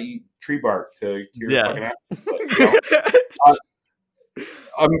 I eat tree bark to cure fucking acid.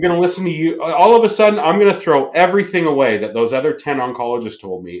 I'm going to listen to you. All of a sudden, I'm going to throw everything away that those other 10 oncologists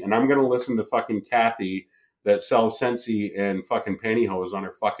told me, and I'm going to listen to fucking Kathy that sells Sensi and fucking pantyhose on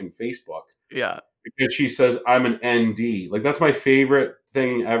her fucking Facebook. Yeah. Because she says I'm an ND. Like, that's my favorite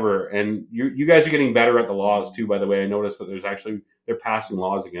thing ever. And you guys are getting better at the laws too, by the way. I noticed that they're passing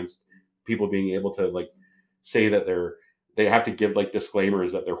laws against people being able to like say that they have to give like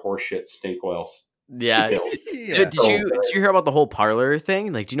disclaimers that they're horseshit snake oil. Yeah. Did you hear about the whole Parler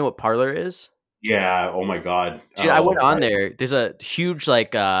thing? Like, do you know what Parler is? Yeah. Oh my God. Dude, I went on there. There's a huge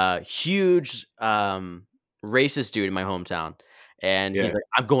racist dude in my hometown. And he's like,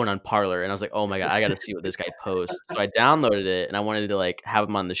 I'm going on Parler. And I was like, oh my God, I got to see what this guy posts. So I downloaded it and I wanted to like have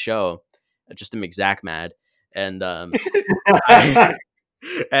him on the show just to make Zack mad. And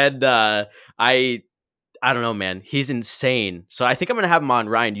I don't know, man. He's insane. So I think I'm gonna have him on.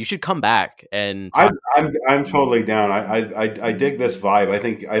 Ryan, you should come back and talk. I'm totally down. I dig this vibe. I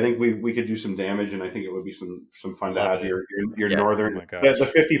think we could do some damage, and I think it would be some fun to have your northern,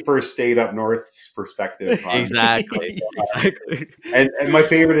 the 51st state up north's perspective. Exactly. And my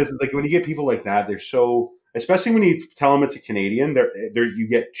favorite is like when you get people like that, they're so especially when you tell them it's a Canadian, there you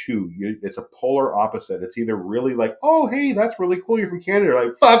get two. It's a polar opposite. It's either really like, oh, hey, that's really cool, you're from Canada.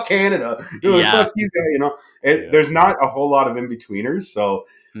 Like, fuck Canada. Like, fuck you guys. There's not a whole lot of in-betweeners. So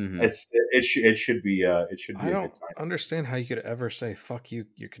it should be a good time. I don't understand how you could ever say, fuck you,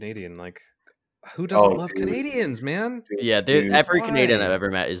 you're Canadian. Like, who doesn't love Canadians, man? Yeah, every Canadian I've ever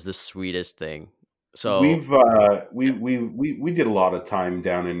met is the sweetest thing. So we did a lot of time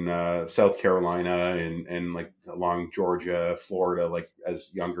down in South Carolina and like along Georgia, Florida, like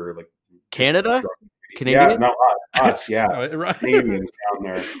as younger, like Canada. Canadian? Yeah, no, us, yeah, Canadians down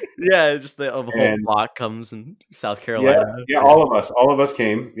there. Yeah, just the whole block comes in South Carolina. Yeah, all of us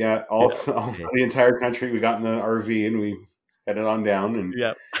came. Yeah, all the entire country. We got in the RV and we headed on down, and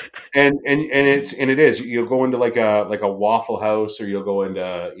it is. You'll go into like a Waffle House, or you'll go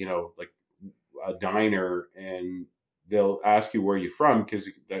into like a diner, and they'll ask you where you're from, because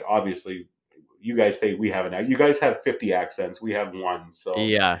obviously you guys say we have you guys have 50 accents, we have one. So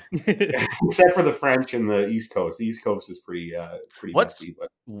yeah, except for the French and the East Coast. The East Coast is pretty messy, but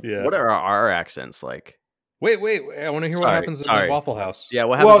what are our accents like? Wait, I want to hear what happens in the Waffle House. Yeah,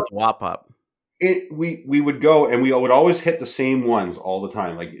 what happens at the Wop Pop? We would go, and we would always hit the same ones all the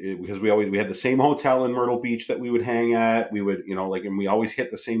time, because we had the same hotel in Myrtle Beach that we would hang at. We would and we always hit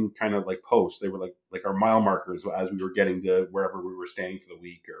the same kind of like posts. They were like our mile markers as we were getting to wherever we were staying for the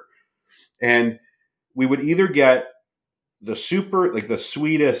week, and we would either get the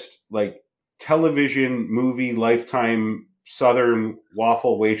sweetest like television movie lifetime Southern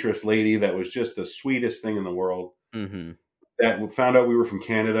waffle waitress lady that was just the sweetest thing in the world. Mm-hmm. That found out we were from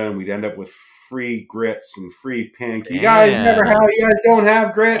Canada, and we'd end up with free grits and free pancakes. You guys don't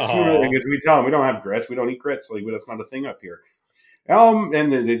have grits? Because we tell them we don't have grits. We don't eat grits. Like, that's not a thing up here. And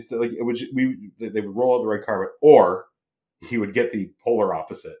they would roll out the red carpet, or he would get the polar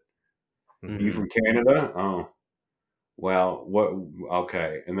opposite. Mm-hmm. Are you from Canada? Oh, well, what?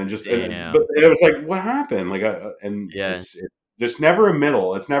 Okay, and then but it was like, what happened? Like, it's there's never a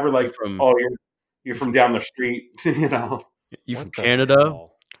middle. It's never like, you're from down the street, You from Canada?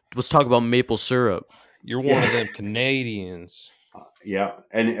 Let's talk about maple syrup. You're one of them Canadians.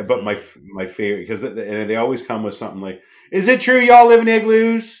 But my favorite, because they always come with something like, "Is it true y'all live in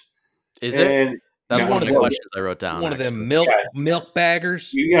igloos?" Is it? That's one of the questions I wrote down. One of them milk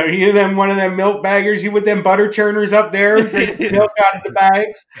baggers. You them one of them milk baggers? You with them butter churners up there? Milk out of the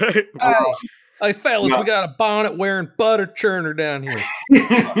bags. Hey fellas, we got a bonnet wearing butter churner down here.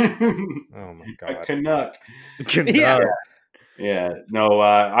 Oh my god, a Canuck. Yeah. No,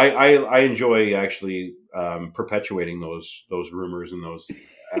 I enjoy actually perpetuating those rumors and those.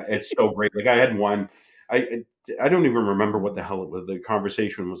 It's so great. Like, I had one. I don't even remember what the hell the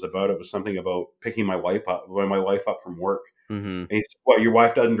conversation was about. It was something about picking my wife up from work. Mm-hmm. And he said, "What, your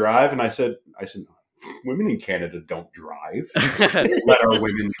wife doesn't drive?" And I said, women in Canada don't drive. Let our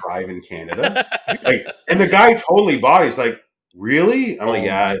women drive in Canada. And the guy totally bought it. He's like, "Really?" I'm like,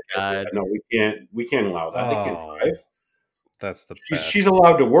 "Yeah, no, we can't allow that. They can't drive." That's the best. She's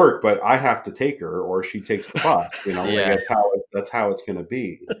allowed to work, but I have to take her, or she takes the bus. That's how it's going to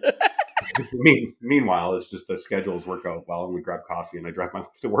be. Meanwhile, it's just the schedules work out well, and we grab coffee, and I drive my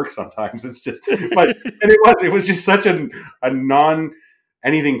wife to work sometimes. It's just, it was just such a non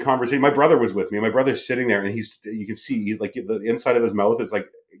anything conversation. My brother was with me. My brother's sitting there, and you can see he's like, the inside of his mouth is like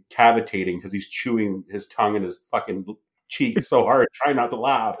cavitating because he's chewing his tongue in his fucking cheek so hard, trying not to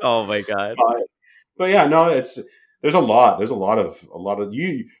laugh. Oh my god! But yeah, no, there's a lot of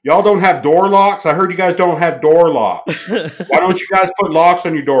y'all don't have door locks. I heard you guys don't have door locks. Why don't you guys put locks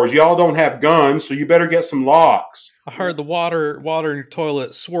on your doors? Y'all don't have guns, so you better get some locks. I heard the water in your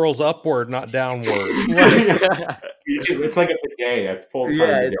toilet swirls upward, not downward. It's like a bidet at full time.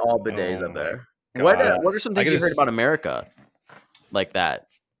 Yeah, it's all bidets up there. What are some things you heard about America like that?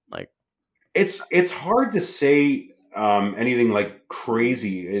 Like, it's hard to say anything like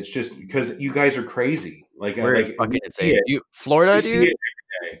crazy. It's just because you guys are crazy. We're fucking insane. Florida, dude?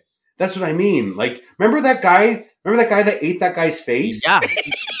 That's what I mean. Like, remember that guy that ate that guy's face? Yeah.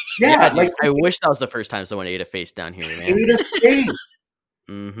 Yeah. Like, I wish that was the first time someone ate a face down here, man. Ate a face.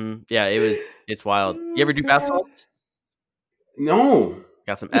 Mm-hmm. Yeah, it's wild. You ever do bath salts? No.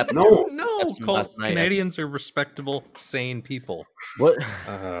 Got some Epsom? No. Colt, Canadians are respectable, sane people. What?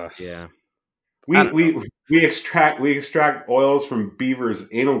 Yeah. We extract oils from beavers'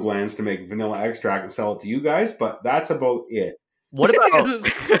 anal glands to make vanilla extract and sell it to you guys, but that's about it. What about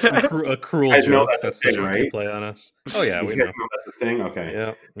a cruel joke? That's the joke you play on us. Oh yeah, we know that's the thing.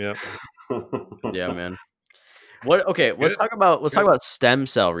 Okay. Yeah. Yeah, man. What? Okay, let's talk about stem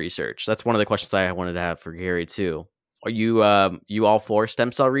cell research. That's one of the questions I wanted to have for Gary too. Are you you all for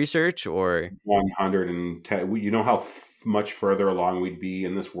stem cell research or 110? You know how much further along we'd be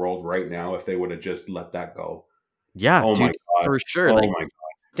in this world right now if they would have just let that go. Yeah, oh dude, my god, for sure. oh Like my god,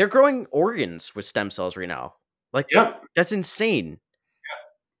 they're growing organs with stem cells right now. Like yep. that's insane.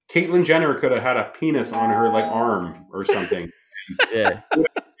 Caitlyn Jenner could have had a penis on her like arm or something. Yeah.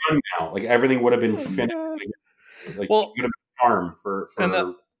 Now, like everything would have been finished. Like well, would have been arm for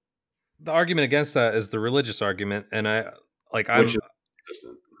and the argument against that is the religious argument, and I'm.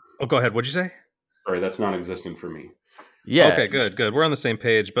 Oh, go ahead. What'd you say? Sorry, that's non-existent for me. Yeah. Okay, good. We're on the same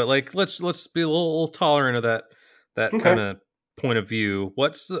page, but like, let's be a little tolerant of that Okay. kind of point of view.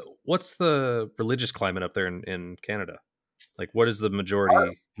 What's the religious climate up there in Canada? Like, what is the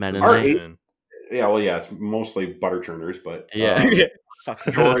majority? It's mostly butter churners, but yeah.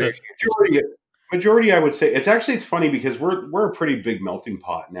 Majority, I would say it's funny because we're a pretty big melting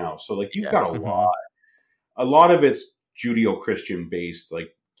pot now. So like you've got a lot of it's Judeo-Christian based,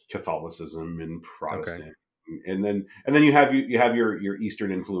 like Catholicism and Protestant, and then you have your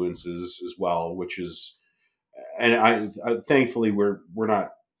Eastern influences as well, which is, and I thankfully we're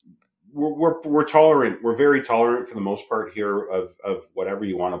tolerant. We're very tolerant for the most part here of whatever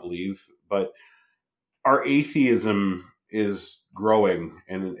you want to believe, but our atheism is growing,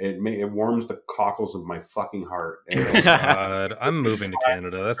 and it warms the cockles of my fucking heart. Oh God, I'm moving to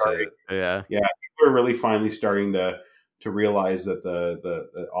Canada. That's it. Yeah. People are really finally starting to realize that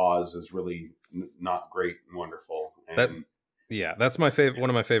the Oz is really not great and wonderful. And that's my favorite. One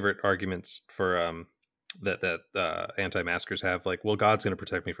of my favorite arguments for that anti-maskers have. Like, well, God's going to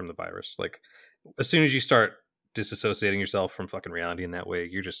protect me from the virus. Like, as soon as you start disassociating yourself from fucking reality in that way,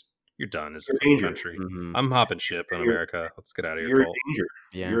 you're done as a country. Mm-hmm. I'm hopping ship in America. Let's get out of here. You're a danger.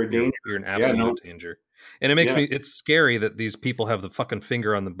 Yeah. You're a danger. You're an absolute danger. And it makes me, it's scary that these people have the fucking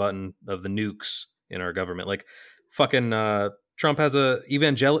finger on the button of the nukes in our government. Like fucking Trump has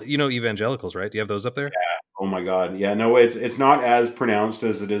evangelicals, right? Do you have those up there? Yeah. Oh my God. Yeah, no, it's not as pronounced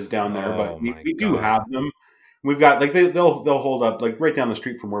as it is down there, but we do have them. We've got like they'll hold up like right down the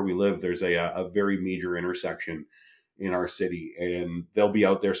street from where we live. There's a very major intersection in our city, and they'll be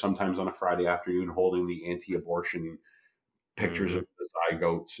out there sometimes on a Friday afternoon holding the anti-abortion pictures of the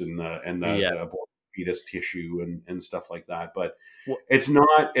zygotes and the fetus tissue and stuff like that. But it's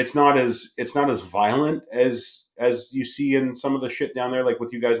not as violent as you see in some of the shit down there, like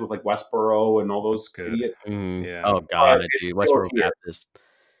with you guys with like Westboro and all those idiots. Yeah. Oh God, dude, Westboro Baptist,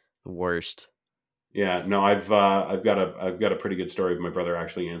 the worst. Yeah, no, I've got a pretty good story of my brother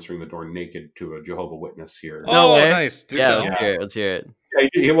actually answering the door naked to a Jehovah's Witness here. Oh, nice. Let's hear it.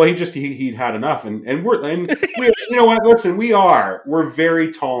 Yeah, well, he'd had enough, and we, you know what? Listen, we're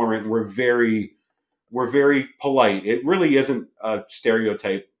very tolerant. We're very polite. It really isn't a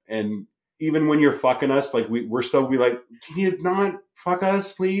stereotype, and even when you're fucking us, like we're still be like, can you not fuck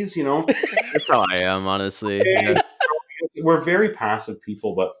us, please? You know, that's how I am, honestly. We're very passive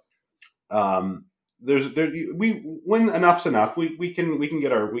people, but when enough's enough, we can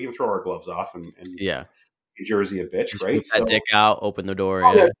throw our gloves off and Jersey a bitch, just right? Put that dick out, open the door.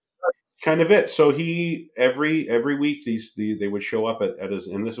 That's kind of it. So he every week they would show up at his,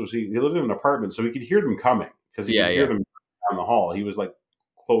 and he lived in an apartment, so he could hear them coming because he could hear them down the hall. He was like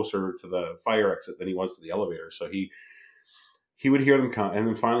closer to the fire exit than he was to the elevator, so he would hear them come, and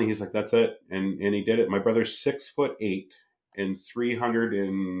then finally he's like, "That's it," and he did it. My brother's 6'8" and 300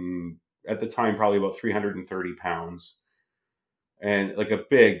 and at the time probably about 330 pounds, and like a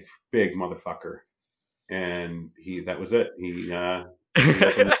big motherfucker. And that was it.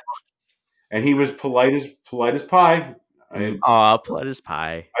 And he was polite as pie. Polite as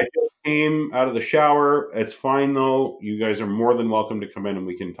pie. I just came out of the shower. It's fine though. You guys are more than welcome to come in and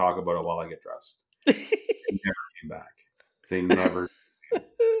we can talk about it while I get dressed. They never came back. They never.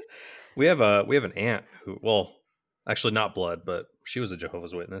 We have an aunt who, well, actually not blood, but she was a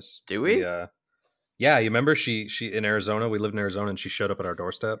Jehovah's Witness. Do we? Yeah. You remember she in Arizona? We lived in Arizona, and she showed up at our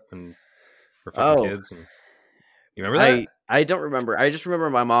doorstep and her fucking kids. And you remember that? I don't remember. I just remember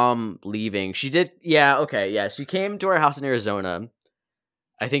my mom leaving. She did. Yeah. Okay. Yeah. She came to our house in Arizona.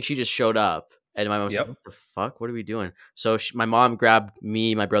 I think she just showed up, and my mom was like, "What the fuck? What are we doing?" So my mom grabbed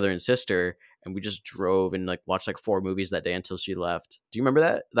me, my brother, and sister, and we just drove and like watched like 4 movies that day until she left. Do you remember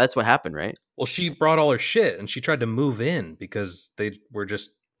that? That's what happened, right? Well, she brought all her shit, and she tried to move in because they were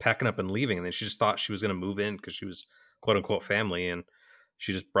just packing up and leaving, and then she just thought she was going to move in because she was quote unquote family, and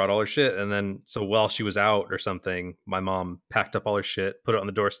she just brought all her shit. And then so while she was out or something, my mom packed up all her shit, put it on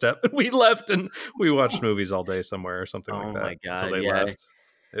the doorstep, and we left, and we watched movies all day somewhere or something like that. Oh my God. Until they left.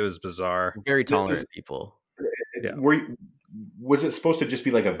 It was bizarre. Very tolerant people. Was it supposed to just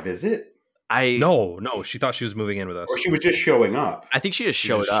be like a visit? No, she thought she was moving in with us. Or she was just showing up. I think she just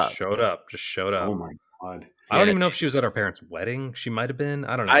showed up. Showed up. Oh my God. I don't even know if she was at our parents' wedding. She might have been.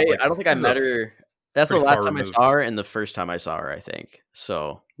 I don't know. I don't think I met her. That's the last time I saw her and the first time I saw her, I think.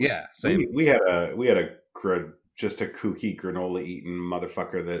 So yeah, same. We had a just a kooky granola eating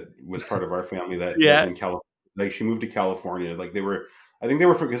motherfucker that was part of our family that lived in California. Like she moved to California. Like I think they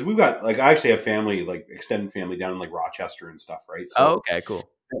were because we've got like I actually have family, like extended family down in like Rochester and stuff, right? So, okay, cool.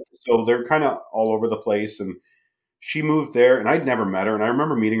 So they're kind of all over the place, and she moved there, and I'd never met her, and I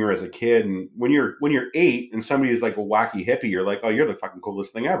remember meeting her as a kid. And when you're 8 and somebody is like a wacky hippie, you're like, oh, you're the fucking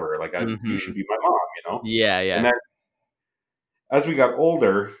coolest thing ever. Like you should be my mom, you know? Yeah. And then as we got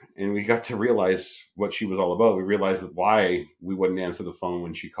older and we got to realize what she was all about, we realized that why we wouldn't answer the phone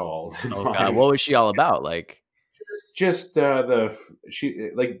when she called. Oh God, what was she all about? Like, just she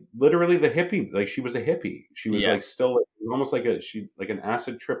like literally the hippie. Like she was a hippie. She was like still almost like an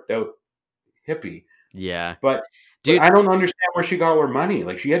acid tripped out hippie. Yeah, but I don't understand where she got all her money.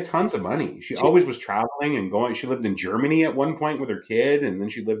 Like she had tons of money. She always was traveling and going. She lived in Germany at one point with her kid, and then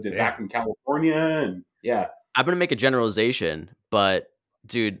she lived back in California. And I'm gonna make a generalization, but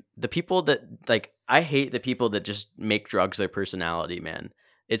dude, the people that like I hate the people that just make drugs their personality, man.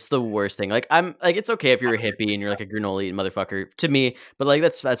 It's the worst thing. Like I'm like it's okay if you're a hippie and you're like a granola eating motherfucker to me, but like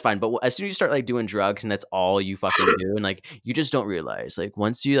that's fine. But as soon as you start like doing drugs and that's all you fucking do, and like you just don't realize like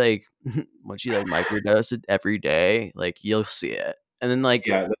once you microdose it every day, like you'll see it, and then like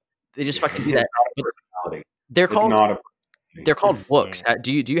they just fucking do that. They're called wooks.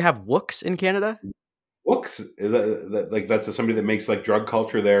 Do you have wooks in Canada? Wooks is like that's somebody that makes like drug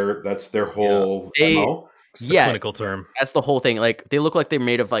culture there. That's their whole MO. It's the clinical term. That's the whole thing. Like they look like they're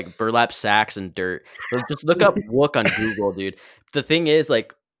made of like burlap sacks and dirt. But just look up Wook on Google, dude. The thing is,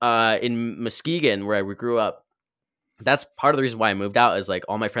 like, in Muskegon, where we grew up, that's part of the reason why I moved out. Is like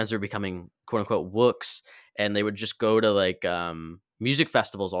all my friends were becoming quote unquote Wooks, and they would just go to like music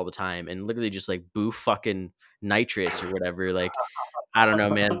festivals all the time and literally just like boof fucking nitrous or whatever. Like I don't know,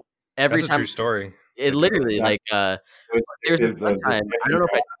 man. That's a true story. It literally like there's one time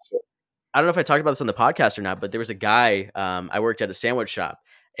I don't know if I talked about this on the podcast or not, but there was a guy, I worked at a sandwich shop,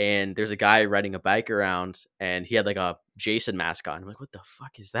 and there's a guy riding a bike around, and he had like a Jason mask on. I'm like, what the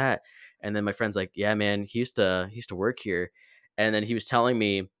fuck is that? And then my friend's like, yeah, man, he used to work here. And then he was telling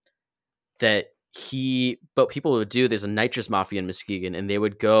me that but people would do, there's a nitrous mafia in Muskegon, and they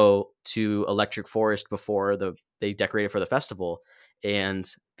would go to Electric Forest before they decorated for the festival, and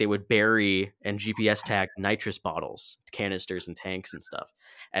they would bury and GPS tag nitrous bottles, canisters and tanks and stuff.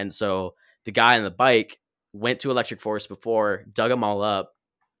 And so the guy on the bike went to Electric Forest before, dug them all up,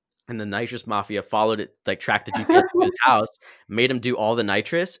 and the nitrous mafia followed it, like tracked the GPS to his house, made him do all the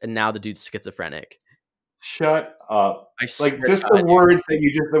nitrous, and now the dude's schizophrenic. Shut up. Like just the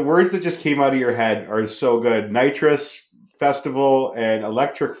words that just came out of your head are so good. Nitrous Festival and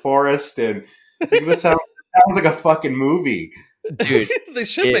Electric Forest, and this sounds like a fucking movie. Dude, they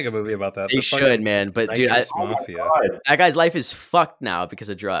should make a movie about that. They should, man. But dude, mafia. That guy's life is fucked now because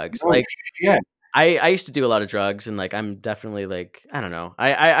of drugs. I used to do a lot of drugs, and like I'm definitely like I don't know.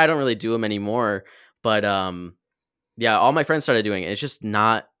 I don't really do them anymore. But all my friends started doing it. It's just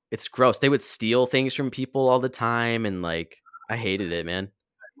not. It's gross. They would steal things from people all the time, and like I hated it, man.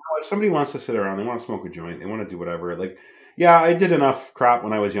 If somebody wants to sit around, they want to smoke a joint, they want to do whatever. Like, yeah, I did enough crap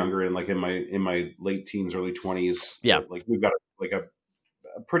when I was younger, and like in my late teens, early 20s. Yeah, like we've got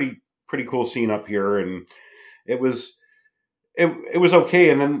a pretty cool scene up here, and it was okay.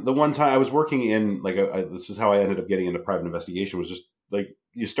 And then the one time I was working in like this is how I ended up getting into private investigation, was just like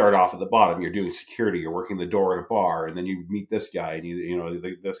you start off at the bottom, you're doing security, you're working the door at a bar, and then you meet this guy, and you know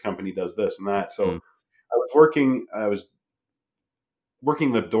this company does this and that. So I was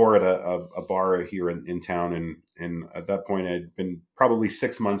working the door at a bar here in town, and at that point I'd been probably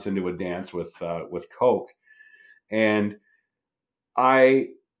 6 months into a dance with coke, and I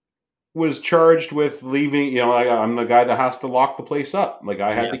was charged with leaving. You know, I'm the guy that has to lock the place up. Like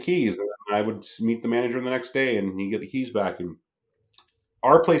I had the keys, and I would meet the manager the next day, and he'd get the keys back. And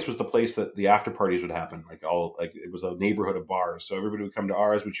our place was the place that the after parties would happen. Like it was a neighborhood of bars, so everybody would come to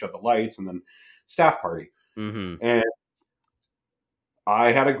ours. We'd shut the lights, and then staff party. Mm-hmm. And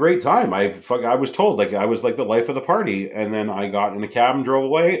I had a great time. I was told like I was like the life of the party, and then I got in a cab and drove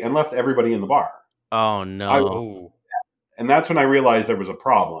away and left everybody in the bar. Oh no. And that's when I realized there was a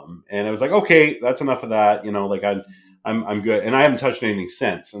problem, and I was like, okay, that's enough of that. You know, like I'm good, and I haven't touched anything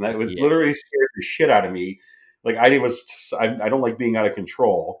since. And that was literally scared the shit out of me. Like I don't like being out of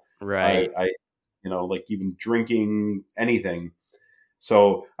control. Right. I like even drinking anything.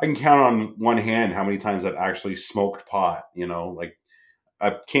 So I can count on one hand how many times I've actually smoked pot. You know, like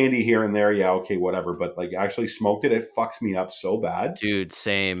a candy here and there, yeah, okay, whatever. But like actually smoked it, it fucks me up so bad. Dude,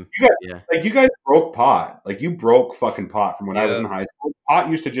 same. You guys broke pot. Like you broke fucking pot from when I was in high school. Pot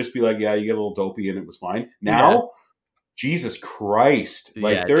used to just be like, yeah, you get a little dopey and it was fine. Now, Jesus Christ.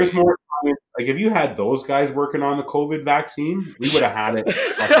 Like there's more time. Like if you had those guys working on the COVID vaccine, we would have had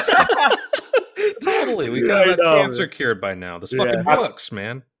it. Totally. We could have had cancer cured by now. This fucking works,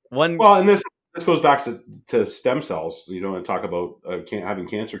 man. Well, and this goes back to stem cells. You don't want to talk about having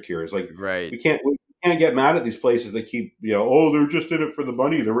cancer cures. Like we can't get mad at these places that keep, they're just in it for the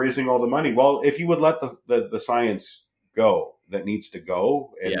money. They're raising all the money. Well, if you would let the science go that needs to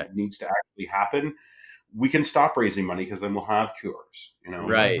go and needs to actually happen, we can stop raising money because then we'll have cures.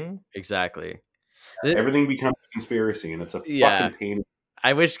 Right? Exactly. Everything becomes a conspiracy, and it's a fucking pain.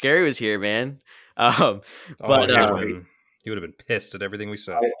 I wish Gary was here, man. But he would have been pissed at everything we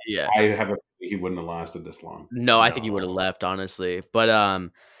said. He wouldn't have lasted this long. No, I think he would have left, honestly. But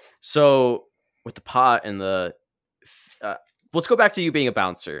so with the pot and the, let's go back to you being a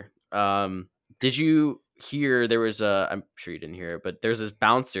bouncer. Did you hear there was I'm sure you didn't hear it, but there's this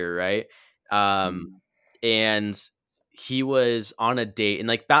bouncer, right? And he was on a date, and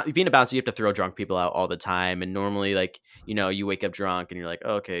like being a bouncer, you have to throw drunk people out all the time. And normally, like, you wake up drunk and you're like,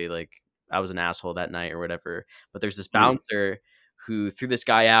 oh, okay, like I was an asshole that night or whatever. But there's this bouncer who threw this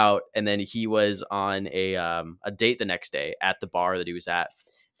guy out, and then he was on a date the next day at the bar that he was at.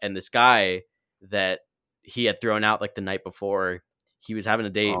 And this guy that he had thrown out like the night before, he was having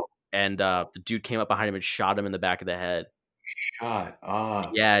a date, and the dude came up behind him and shot him in the back of the head. Shut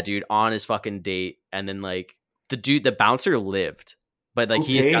up. Yeah, dude, on his fucking date. And then like the bouncer lived, but like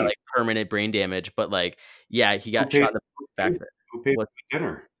he's got like permanent brain damage. But like, yeah, he got shot in the back. Who paid for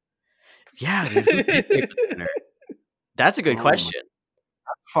dinner? Yeah, dude, who paid for dinner? That's a good question.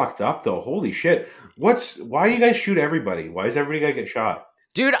 That's fucked up though. Holy shit! Why do you guys shoot everybody? Why is everybody gotta get shot?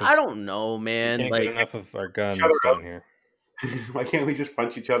 Dude, I don't know, man. We can't get enough of our guns down here. Why can't we just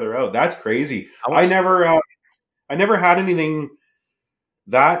punch each other out? That's crazy. I never had anything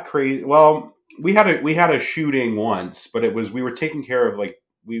that crazy. Well, we had a shooting once, but we were taking care of like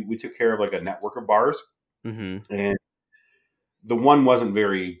we took care of like a network of bars, and the one wasn't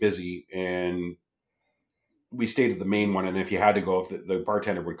very busy, and we stayed at the main one. And if you had to go, if the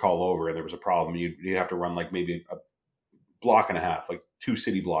bartender would call over and there was a problem, you'd have to run like maybe a block and a half, like 2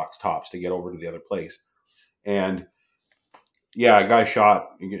 city blocks tops, to get over to the other place. And yeah, a guy shot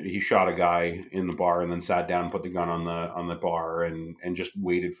a guy in the bar and then sat down and put the gun on the bar and just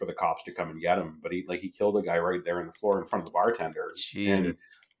waited for the cops to come and get him. But he killed a guy right there on the floor in front of the bartender. Jesus. And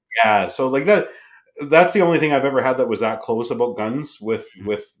yeah, so like that's the only thing I've ever had that was that close about guns with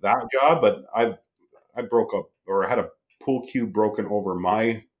that job. But I broke up, or I had a pool cue broken over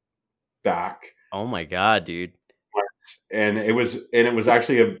my back. Oh my God, dude. And it was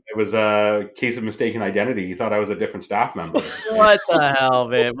actually a case of mistaken identity. He thought I was a different staff member. What the hell,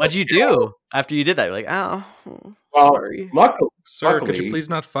 man? What'd you do after you did that? You're like, oh, sorry. Sir, could you please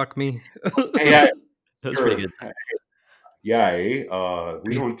not fuck me? Yeah, that was pretty good. Yeah,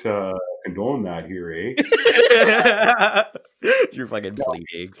 we don't condone that here, You're fucking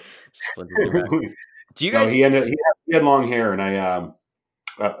bleeding. Do you guys? No, he had long hair, and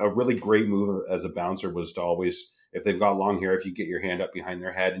a really great move as a bouncer was to always, if they've got long hair, if you get your hand up behind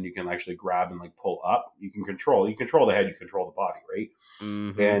their head and you can actually grab and like pull up, you control the head, you control the body, right?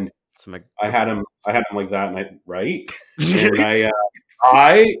 Mm-hmm. And I had him like that, and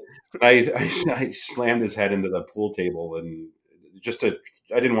and I slammed his head into the pool table, and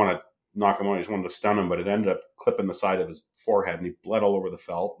I didn't want to knock him out, I just wanted to stun him, but it ended up clipping the side of his forehead, and he bled all over the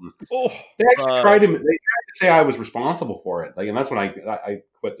felt. And they actually tried to say I was responsible for it, like, and that's when I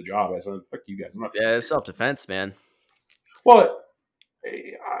quit the job. I said, "Fuck you guys!" It's self-defense, man. Well,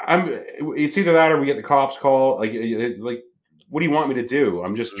 it's either that or we get the cops call. Like, what do you want me to do?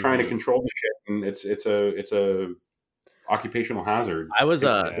 I'm just trying to control the shit, and it's a occupational hazard. I was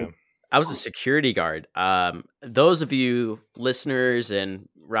a security guard. Those of you listeners and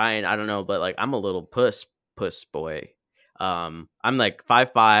Ryan, I don't know, but like I'm a little puss boy. I'm like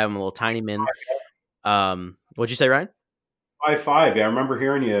 5'5". I'm a little tiny man. What'd you say, Ryan? 5'5". Yeah, I remember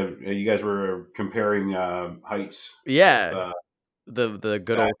hearing you guys were comparing heights. Yeah, the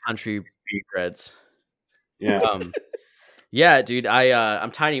good old country Reds. Yeah. Yeah, dude,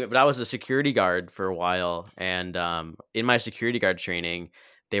 I'm tiny, but I was a security guard for a while, and in my security guard training,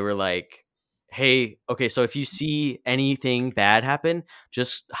 they were like, "Hey, okay, so if you see anything bad happen,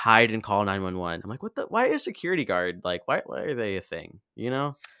 just hide and call 911." I'm like, "What the? Why is security guard like? Why are they a thing? You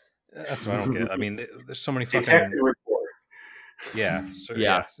know?" That's what I don't get. I mean, there's so many fucking detect and report. Yeah, so,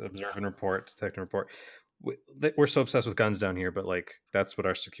 yeah. Observe and report, detect and report. we're so obsessed with guns down here, but like that's what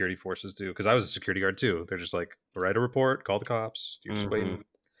our security forces do. Because I was a security guard too. They're just like, write a report, call the cops. You're just waiting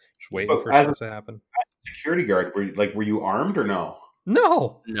for stuff to happen. Security guard, were you armed or no?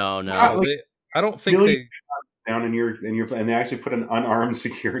 No. I don't think they down in your and they actually put an unarmed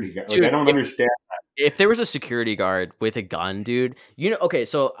security guard. Dude, I don't understand that. If there was a security guard with a gun, dude, okay,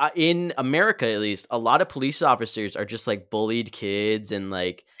 so in America at least, a lot of police officers are just like bullied kids and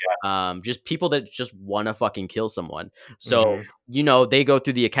like just people that just want to fucking kill someone. So, they go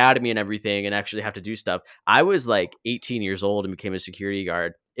through the academy and everything and actually have to do stuff. I was like 18 years old and became a security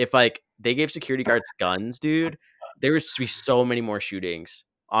guard. If like they gave security guards guns, dude, there would be so many more shootings,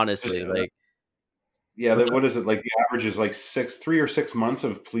 honestly. What is it like? The average is like 3 or 6 months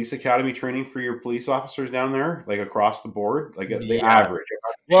of police academy training for your police officers down there, like across the board. Like the average.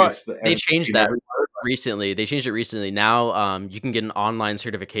 Well, they changed that recently. They changed it recently. Now, you can get an online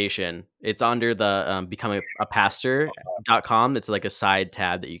certification. It's under the become a pastor.com. It's like a side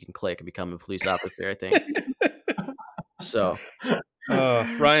tab that you can click and become a police officer, I think. So,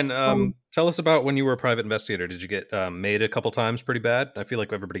 Ryan, tell us about when you were a private investigator. Did you get made a couple times pretty bad? I feel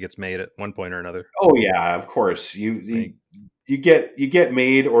like everybody gets made at one point or another. Oh yeah, of course. You get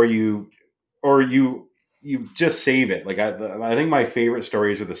made, or you just save it. Like I think my favorite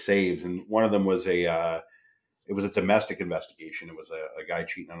stories are the saves, and one of them was a domestic investigation. It was a guy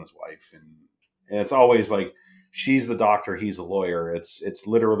cheating on his wife, and it's always like, she's the doctor, he's a lawyer. It's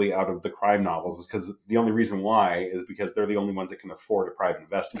literally out of the crime novels, because the only reason why is because they're the only ones that can afford a private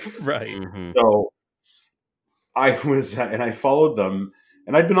investigator. Right. Mm-hmm. So I was, and I followed them,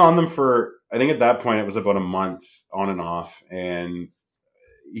 and I'd been on them for, I think at that point it was about a month on and off. And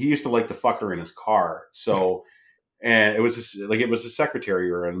he used to like to fuck her in his car. So, and it was it was a secretary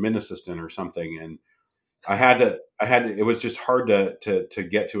or an admin assistant or something. And I had to, it was just hard to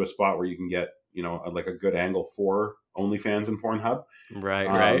get to a spot where you can get, like a good angle for OnlyFans and Pornhub.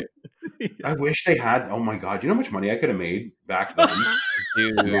 Right. I wish they had. Oh my God, you know how much money I could have made back then?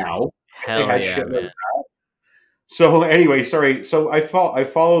 Dude, now, hell yeah, man. So anyway, sorry. So I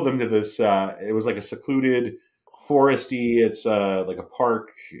followed them to this. It was like a secluded, foresty. It's like a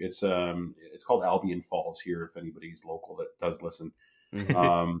park. It's called Albion Falls here. If anybody's local that does listen.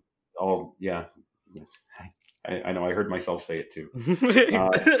 Oh yeah. I know. I heard myself say it too.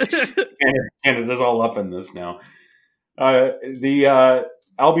 Canada's all up in this now. The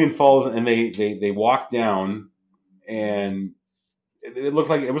Albion Falls, and they walked down, and it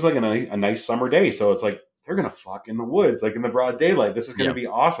looked like it was like a nice summer day. So it's like, they're gonna fuck in the woods, like in the broad daylight. This is gonna be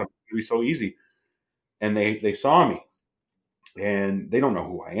awesome. It's gonna be so easy. And they saw me, and they don't know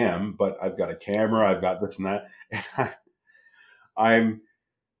who I am, but I've got a camera. I've got this and that, and I'm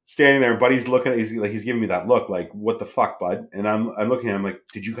standing there, and Buddy's looking at, he's giving me that look like, what the fuck, bud? And I'm looking at him like,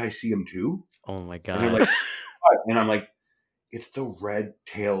 did you guys see him too? Oh my God. And, like, what? And I'm like, it's the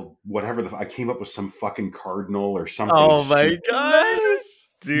red-tailed whatever. I came up with some fucking cardinal or something. Oh my God,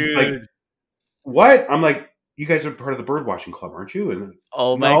 dude. Like, what? I'm like, you guys are part of the birdwatching club, aren't you? And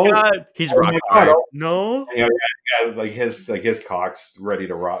oh my God, he's rock hard. No, yeah, like his cock's ready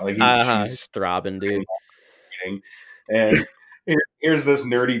to rock. Like he's throbbing, dude. And here's this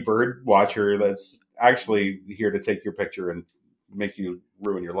nerdy bird watcher that's actually here to take your picture and make you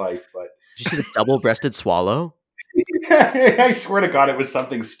ruin your life. But did you see the double-breasted swallow? I swear to God, it was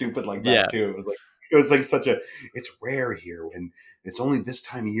something stupid like that too. It was like such a. It's rare here, and it's only this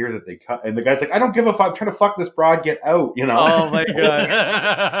time of year that they cut. And the guy's like, I don't give a fuck. I'm trying to fuck this broad. Get out, Oh my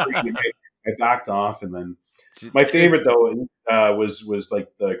God. I backed off, and then my favorite though was like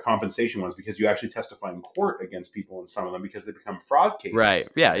the compensation ones, because you actually testify in court against people in some of them because they become fraud cases. Right.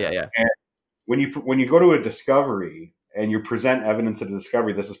 Yeah. And when you go to a discovery and you present evidence at a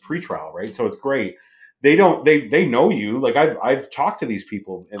discovery, this is pretrial, right? So it's great. They know you. Like I've talked to these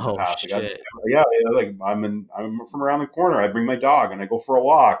people in the past. Shit. Like I'm from around the corner. I bring my dog and I go for a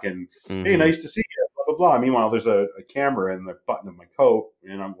walk, and hey, nice to see you. Blah blah blah. Meanwhile, there's a camera in the button of my coat,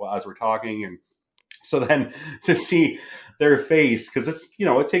 and as we're talking, and so then to see their face, because it's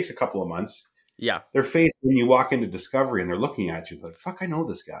it takes a couple of months. Yeah, their face when you walk into discovery and they're looking at you like, fuck, I know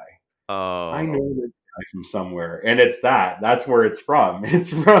this guy. Oh, I know this guy from somewhere, and that's where it's from.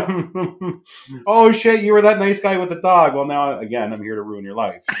 It's from. Oh shit, you were that nice guy with the dog. Well, now again, I'm here to ruin your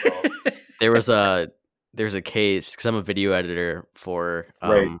life. So. There's a case, because I'm a video editor for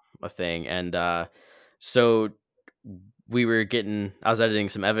a thing, and so I was editing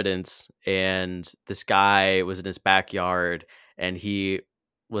some evidence, and this guy was in his backyard, and he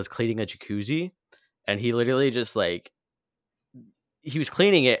was cleaning a jacuzzi, and he literally just he was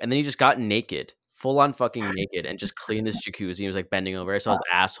cleaning it, and then he just got naked full on fucking naked and just cleaned this jacuzzi. He was like bending over. I saw his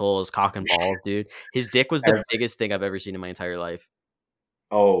asshole, his cock and balls, dude. His dick was the biggest thing I've ever seen in my entire life.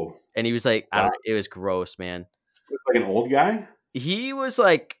 Oh. And he was like, I don't know, it was gross, man. He was like an old guy? He was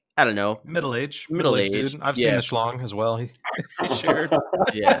like, I don't know. Middle age. Dude. I've seen the schlong as well. He shared.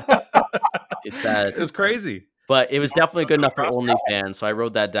 Yeah. It's bad. It was crazy. But it was definitely good enough for OnlyFans, so I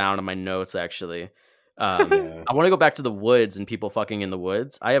wrote that down in my notes, actually. I want to go back to the woods and people fucking in the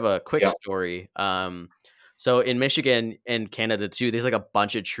woods. I have a quick story. So in Michigan and Canada, too, there's like a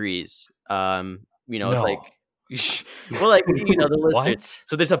bunch of trees. It's like... well, like, the lizards.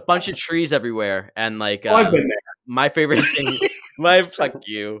 So there's a bunch of trees everywhere. And like, I've been there. My favorite thing... My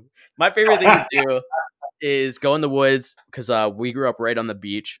favorite thing to do is go in the woods because we grew up right on the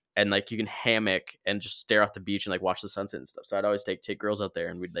beach and like you can hammock and just stare off the beach and like watch the sunset and stuff. So I'd always take girls out there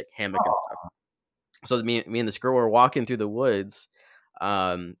and we'd like hammock and stuff. So me and this girl were walking through the woods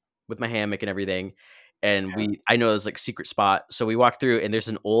with my hammock and everything. And I know there's like secret spot. So we walk through and there's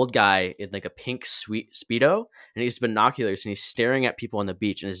an old guy in like a pink sweet Speedo and he's binoculars and he's staring at people on the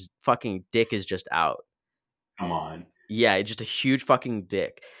beach and his fucking dick is just out. Come on. Yeah, just a huge fucking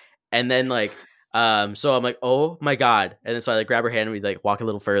dick. And then like, so I'm like, oh my God. And then so I like grab her hand and we like walk a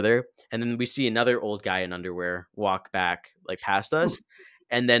little further. And then we see another old guy in underwear walk back like past us.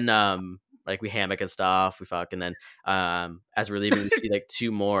 And then like we hammock and stuff, we fuck. And then as we're leaving, we see like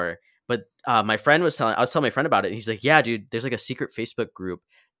two more. But I was telling my friend about it. And he's like, yeah, dude, there's like a secret Facebook group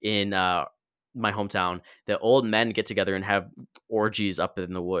in my hometown that old men get together and have orgies up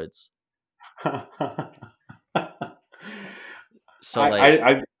in the woods. So like,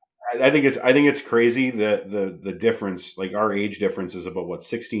 I think it's crazy the difference. Like our age difference is about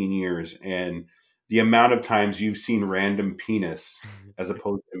 16 years, and the amount of times you've seen random penis as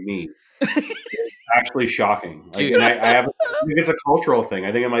opposed to me is actually shocking. Like, and I think it's a cultural thing.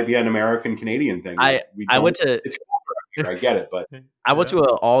 I think it might be an American Canadian thing. I went to. It's here, I get it, but I went to an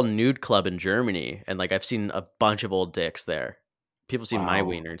all nude club in Germany, and like I've seen a bunch of old dicks there. People see my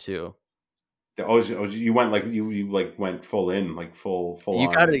wiener too. Oh, you went like you like went full in, like full.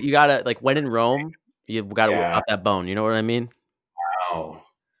 You gotta like when in Rome, you gotta work out that bone. You know what I mean? Wow.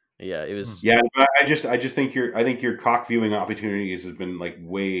 Yeah, it was. Yeah, I just think your cock viewing opportunities has been like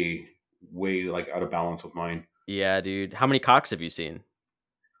way like out of balance with mine. Yeah, dude. How many cocks have you seen?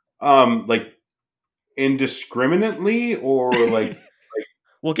 Like indiscriminately or like.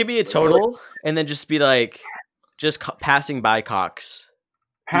 Well, give me a total, and then just be like, just passing by cocks.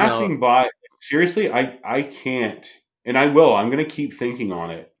 Passing by. Seriously, I can't, and I will. I'm going to keep thinking on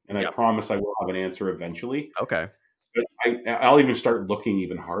it, and I promise I will have an answer eventually. Okay. But I'll even start looking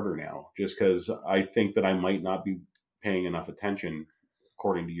even harder now, just because I think that I might not be paying enough attention,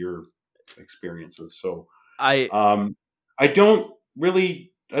 according to your experiences. So I don't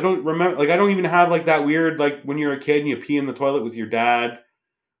remember. Like I don't even have like that weird like when you're a kid and you pee in the toilet with your dad.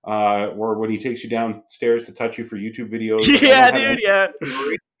 Or when he takes you downstairs to touch you for YouTube videos. Yeah, dude. Yeah.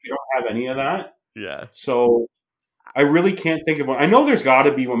 You don't have any of that. Yeah. So I really can't think of one. I know there's got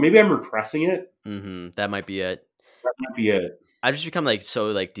to be one. Maybe I'm repressing it. Mm-hmm. That might be it. I've just become like so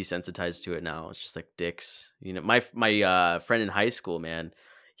like desensitized to it now. It's just like dicks. You know, my friend in high school, man,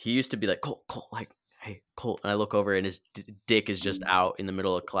 he used to be like, Colt, like, hey, Colt. And I look over and his dick is just out in the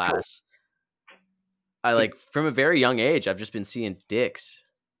middle of class. I like from a very young age, I've just been seeing dicks.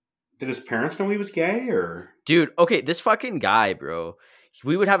 Did his parents know he was gay or? Dude, okay, this fucking guy, bro.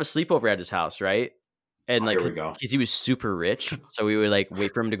 We would have a sleepover at his house, right? And like, because he was super rich, so we would like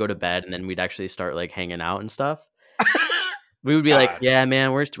wait for him to go to bed, and then we'd actually start like hanging out and stuff. We would be like, "Yeah,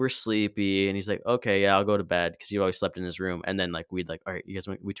 man, we're sleepy," and he's like, "Okay, yeah, I'll go to bed," because he always slept in his room. And then like we'd like, "All right, you guys,"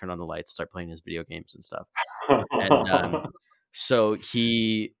 we turn on the lights, start playing his video games and stuff. And so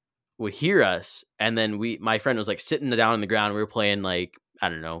he would hear us, and then my friend was like sitting down on the ground. We were playing like I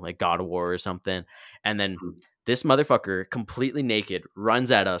don't know, like God of War or something, and then. This motherfucker, completely naked,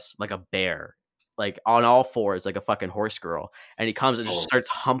 runs at us like a bear, like on all fours, like a fucking horse girl. And he comes and just starts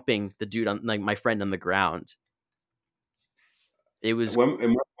humping the dude on, like my friend on the ground. It was. When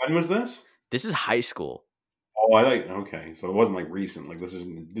was this? This is high school. Oh, okay. So it wasn't like recent. Like this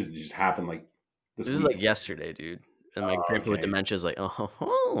just happened like this was like yesterday, dude. And my grandpa with dementia is like, what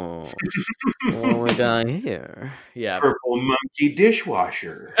we got here? Yeah. Purple monkey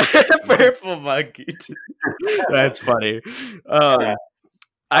dishwasher. Purple monkey. That's funny. I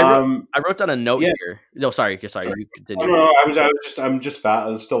wrote down a note here. No, sorry. You continue. No, I'm just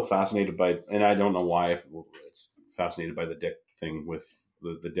still fascinated by, and I don't know why it's fascinated by the dick thing with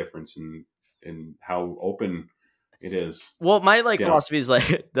the difference in how open it is. Well, my philosophy is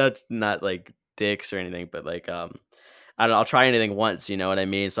like, that's not like dicks or anything, but like, I'll try anything once, you know what I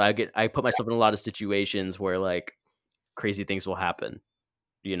mean? So I put myself in a lot of situations where like crazy things will happen,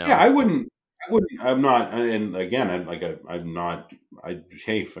 you know? Yeah, I wouldn't, I'm not, and again, I'm not,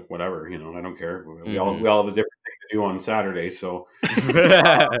 hey, fuck, whatever, you know, I don't care. We all have a different thing to do on Saturday. So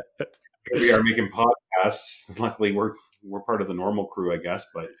we are making podcasts. Luckily we're part of the normal crew, I guess,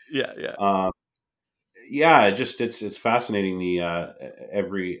 but yeah, it's fascinating.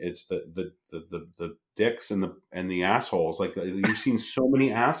 It's the dicks and the assholes. Like you've seen so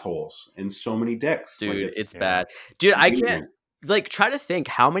many assholes and so many dicks, dude. Like, it's bad, dude. I can't like try to think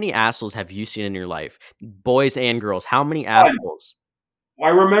how many assholes have you seen in your life, boys and girls? How many assholes? I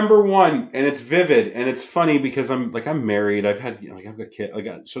remember one, and it's vivid, and it's funny because I'm married. I've had I've got kids,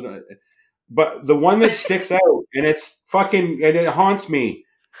 but the one that sticks out, and it's fucking, and it haunts me.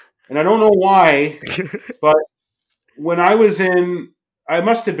 And I don't know why, but when I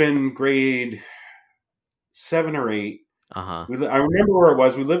must have been grade 7 or 8. I remember where it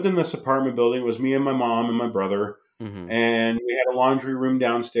was. We lived in this apartment building. It was me and my mom and my brother. And we had a laundry room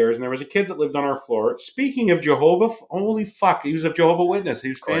downstairs. And there was a kid that lived on our floor. Speaking of Jehovah, holy fuck. He was a Jehovah Witness. He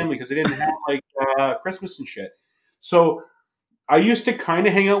was family because they didn't have like Christmas and shit. So I used to kind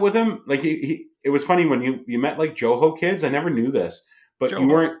of hang out with him. Like it was funny when you met like Joho kids. I never knew this. But you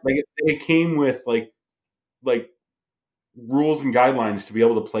weren't like it came with like rules and guidelines to be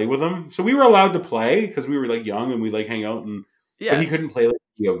able to play with them. So we were allowed to play because we were like young and we like hang out but he couldn't play like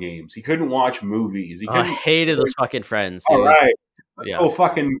video games. He couldn't watch movies. I hated those fucking friends. Dude. All right. Go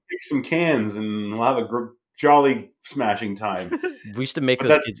fucking pick some cans and we'll have a jolly smashing time. We used to make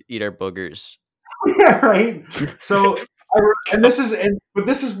those kids eat our boogers. Yeah, right. So this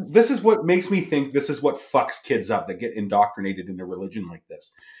is what makes me think this is what fucks kids up that get indoctrinated into religion like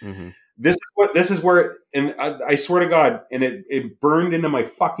this. This is where, and I swear to God, and it burned into my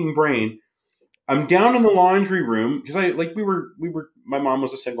fucking brain. I'm down in the laundry room because my mom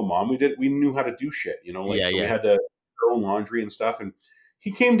was a single mom. We knew how to do shit, you know, we had to our own laundry and stuff. And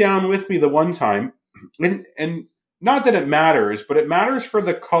he came down with me the one time, and not that it matters, but it matters for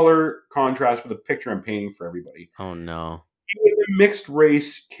the color contrast for the picture I'm painting for everybody. Oh no. He was a mixed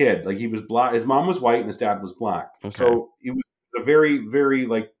race kid. Like he was black. His mom was white and his dad was black. Okay. So he was a very, very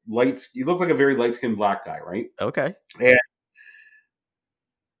like he looked like a very light-skinned black guy, right? Okay. And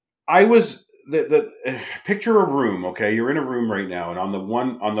I was the picture a room, okay? You're in a room right now, and on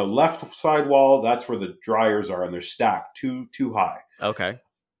the left side wall, that's where the dryers are, and they're stacked too high. Okay.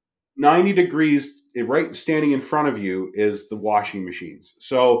 90 degrees, right standing in front of you is the washing machines.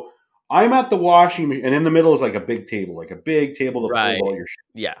 So I'm at the washing machine, and in the middle is like a big table to fold all your shit.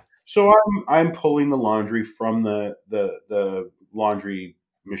 Yeah. So I'm pulling the laundry from the laundry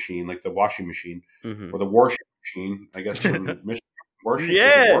machine, like the washing machine, or the washing machine, I guess.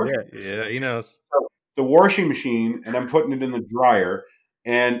 Yeah, he knows. So the washing machine, and I'm putting it in the dryer,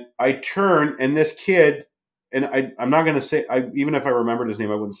 and I turn, and this kid, and I'm not going to say, even if I remembered his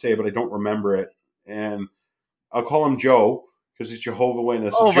name, I wouldn't say it, but I don't remember it, and I'll call him Joe because he's Jehovah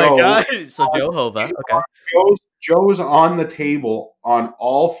Witness. Oh Joe, my God! So Jehovah, okay. Joe's on the table on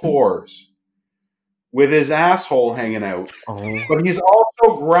all fours with his asshole hanging out, but he's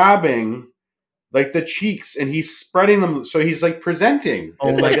also grabbing like the cheeks and he's spreading them, so he's like presenting.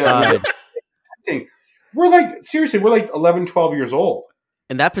 Oh my God! We're like, seriously, we're like 11, 12 years old.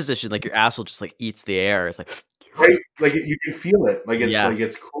 In that position, like your asshole just like eats the air. It's like, right? Like you can feel it. Like it's like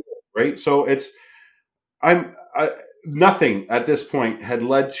it's cool, right? So nothing at this point had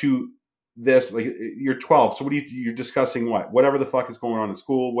led to this. Like you're 12, so you're discussing whatever the fuck is going on in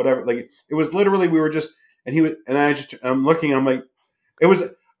school, whatever. Like it was literally we were just, I'm looking, I'm like, it was.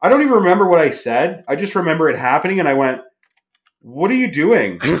 I don't even remember what I said. I just remember it happening, and I went, "What are you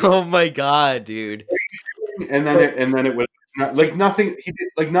doing?" Oh my God, dude! And then it was like nothing. He did,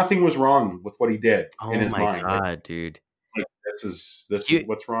 like nothing was wrong with what he did in his mind. Oh my God, like, dude! Like this is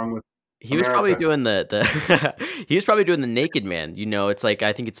what's wrong with. He was probably doing he was probably doing the naked man. You know, it's like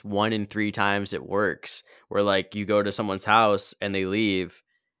I think it's 1 in 3 times it works where like you go to someone's house and they leave,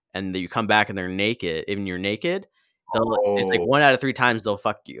 and you come back and they're naked. Even you're naked. It's like 1 out of 3 times they'll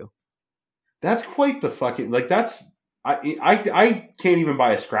fuck you. That's quite the fucking like. That's I can't even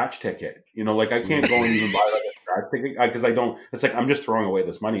buy a scratch ticket. You know, like I can't go and even buy like a scratch ticket because I don't. It's like I'm just throwing away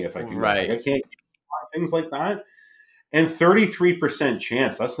this money if I do. Right. Like, I can't buy things like that. And 33%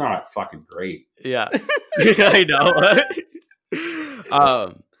 chance. That's not fucking great. Yeah, I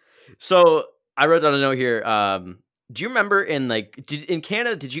know. So I wrote down a note here. Do you remember in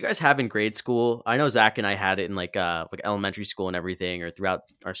Canada, did you guys have in grade school? I know Zack and I had it in like elementary school and everything, or throughout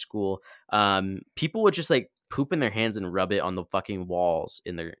our school. People would just like poop in their hands and rub it on the fucking walls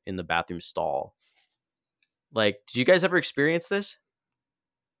in the bathroom stall. Like, did you guys ever experience this?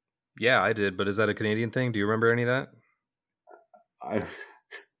 Yeah, I did. But is that a Canadian thing? Do you remember any of that?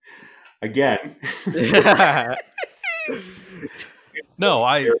 Again. No,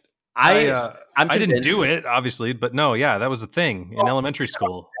 I didn't do it, obviously, but no, yeah, that was a thing in elementary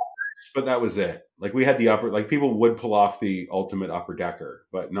school. But that was it. Like, we had the upper, like, people would pull off the ultimate upper decker,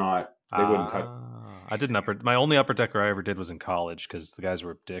 but not, they wouldn't touch. I didn't my only upper decker I ever did was in college because the guys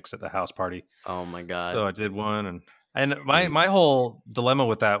were dicks at the house party. Oh my God. So I did one, and my whole dilemma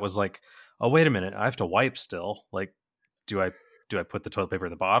with that was like, oh, wait a minute, I have to wipe still. Like, do I put the toilet paper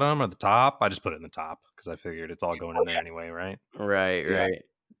in the bottom or the top? I just put it in the top because I figured it's all going in there anyway, right? Right.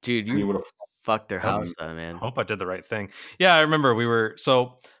 Dude, you would have fucked their house up, man. I hope I did the right thing. Yeah, I remember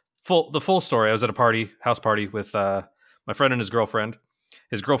the full story. I was at a house party with my friend and his girlfriend.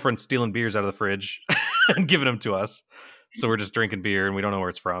 His girlfriend's stealing beers out of the fridge and giving them to us. So we're just drinking beer and we don't know where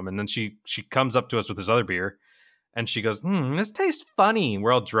it's from. And then she comes up to us with this other beer and she goes, this tastes funny.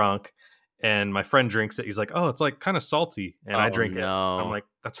 We're all drunk. And my friend drinks it. He's like, oh, it's like kind of salty. And I drink it. I'm like,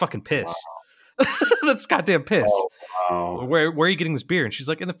 that's fucking piss. Wow. That's goddamn piss. Oh, wow. Where are you getting this beer? And she's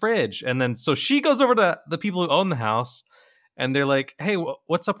like, in the fridge. And then so she goes over to the people who own the house and they're like, hey,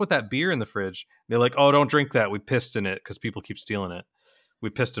 what's up with that beer in the fridge? And they're like, oh, don't drink that. We pissed in it because people keep stealing it. We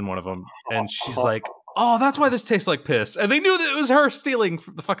pissed in one of them. And she's like, oh, that's why this tastes like piss. And they knew that it was her stealing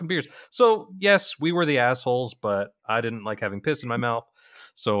the fucking beers. So yes, we were the assholes, but I didn't like having piss in my mouth.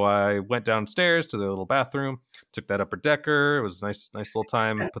 So I went downstairs to the little bathroom, took that upper decker. It was a nice little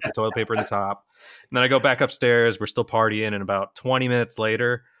time. Put the toilet paper in the top. And then I go back upstairs. We're still partying. And about 20 minutes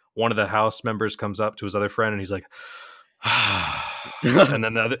later, one of the house members comes up to his other friend and he's like, and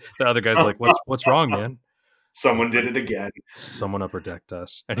then the other guy's like, what's wrong, man? Someone did it again. Someone upper decked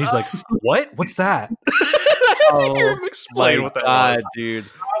us. And he's like, what? What's that? Oh, hear him explain what that was. Dude.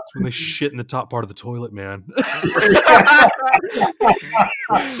 It's when they shit in the top part of the toilet, man.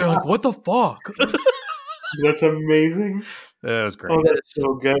 They're like, what the fuck? That's amazing. That was great. Oh, that's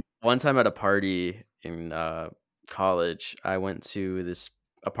so good. One time at a party in college, I went to this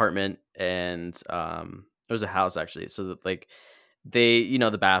apartment and it was a house actually. So that like they,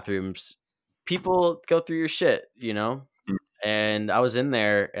 the bathrooms, people go through your shit, and I was in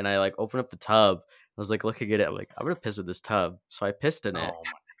there and I like opened up the tub. I was like looking at it. I'm like, I'm going to piss in this tub. So I pissed in it.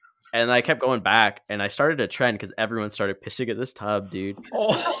 And I kept going back and I started a trend because everyone started pissing at this tub, dude.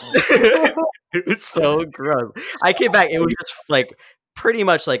 Oh. It was so gross. I came back. It was just like pretty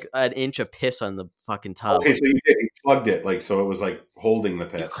much like an inch of piss on the fucking tub. Okay, so you plugged it. Like, so it was like holding the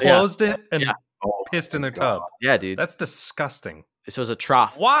piss. You closed it and pissed in their tub. Yeah, dude. That's disgusting. This was a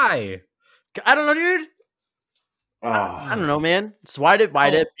trough. Why? I don't know, dude. I don't know, man. So why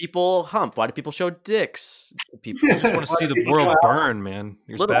did people hump? Why do people show dicks? People just want to see the world burn, man.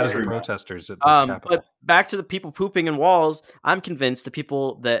 You're as bad as the protesters at the Capitol. But back to the people pooping in walls. I'm convinced the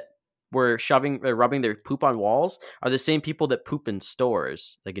people that were rubbing their poop on walls are the same people that poop in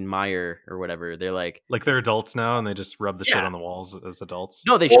stores, like in Meijer or whatever. They're like they're adults now and they just rub the shit on the walls as adults.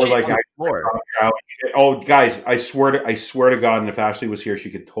 No, they shit like on the floor. Oh, guys, I swear to God, and if Ashley was here, she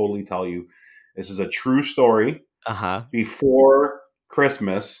could totally tell you this is a true story. Before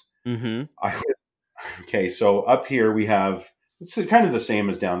Christmas, so up here we have, it's kind of the same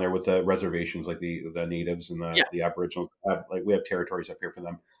as down there with the reservations, like the natives and the Aboriginals. We have territories up here for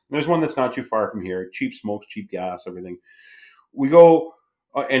them. And there's one that's not too far from here. Cheap smokes, cheap gas, everything. We go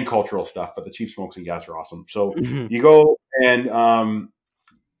and cultural stuff, but the cheap smokes and gas are awesome. So you go and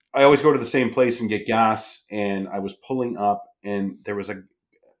I always go to the same place and get gas. And I was pulling up, and there was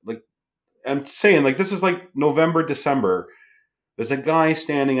I'm saying, like, this is like November, December. There's a guy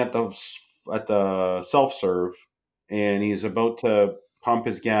standing at the self-serve, and he's about to pump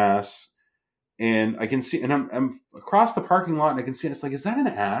his gas, and I can see, and I'm across the parking lot, and I can see, it's like, is that an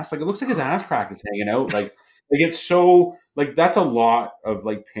ass? Like, it looks like his ass crack is hanging out. Like it's so, like, that's a lot of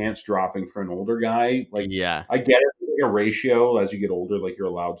like pants dropping for an older guy. Like, yeah, I get it. Like a ratio as you get older, like you're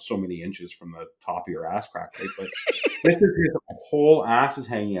allowed so many inches from the top of your ass crack. Right? But this is his whole ass is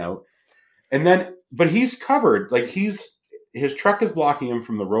hanging out. And then, but he's covered, like his truck is blocking him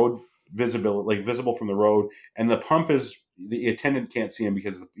from the road, visible from the road. And the attendant can't see him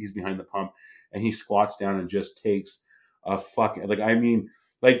because he's behind the pump, and he squats down and just takes a fucking,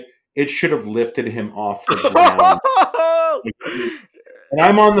 it should have lifted him off the ground. And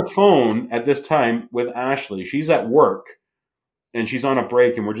I'm on the phone at this time with Ashley. She's at work. And she's on a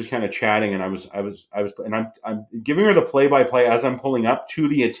break, and we're just kind of chatting. And I'm giving her the play-by-play as I'm pulling up to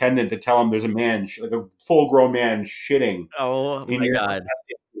the attendant to tell him there's a man, like a full-grown man, shitting. Oh my God!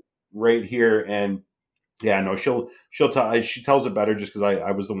 Right here, and Yeah, no, she'll tell. She tells it better just because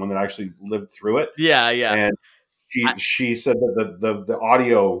I was the one that actually lived through it. Yeah. And she said that the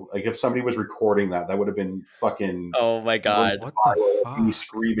audio, like if somebody was recording that would have been fucking. Oh my god! What the fuck? Me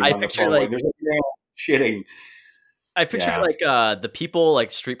screaming I on the picture phone like there's a girl shitting. I picture like the people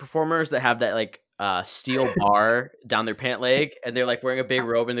like street performers that have that like steel bar down their pant leg, and they're like wearing a big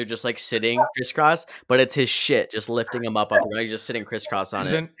robe and they're just like sitting crisscross, but it's his shit just lifting him up off the ground. He's just sitting crisscross on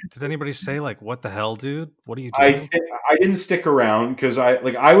it. Did anybody say like, "What the hell, dude? What are you doing?" I didn't stick around because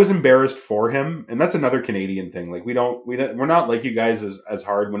I was embarrassed for him, and that's another Canadian thing. Like we're not like you guys as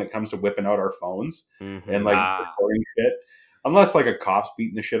hard when it comes to whipping out our phones and like recording shit. Unless like a cop's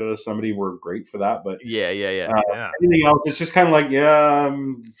beating the shit out of somebody, we're great for that. But yeah. Anything else, it's just kind of like,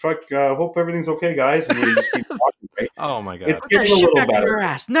 hope everything's okay, guys, and we just keep talking. Right? Oh my god, it's getting a little better. Your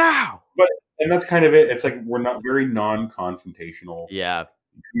ass now. And that's kind of it. It's like we're not very non-confrontational. Yeah,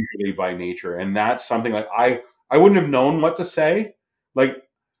 usually by nature, and that's something like I wouldn't have known what to say. Like,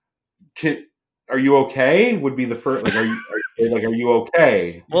 are you okay? Would be the first. Like, are you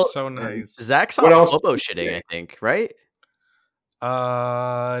okay? Well, so nice. Zach saw Bobo shitting, I think, right?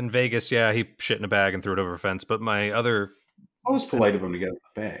 In Vegas, yeah, he shit in a bag and threw it over a fence. But my other, I was polite of him to get in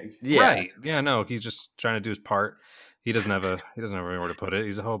the bag. Yeah, right. Yeah, no, he's just trying to do his part. He doesn't have anywhere to put it.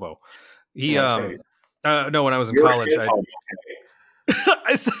 He's a hobo. He no, when I was in college,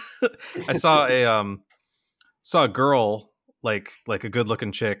 I saw a girl like a good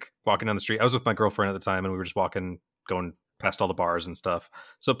looking chick walking down the street. I was with my girlfriend at the time, and we were just going past all the bars and stuff.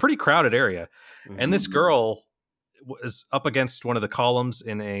 So a pretty crowded area, and this girl was up against one of the columns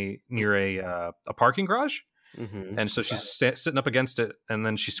near a parking garage, and so she's sitting up against it, and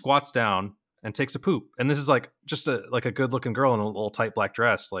then she squats down and takes a poop. And this is like just a good looking girl in a little tight black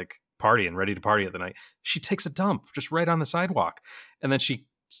dress, like partying, ready to party at the night. She takes a dump just right on the sidewalk, and then she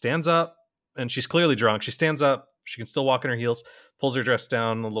stands up, and she's clearly drunk. She stands up. She can still walk in her heels, pulls her dress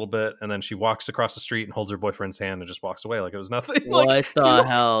down a little bit, and then she walks across the street and holds her boyfriend's hand and just walks away like it was nothing. What the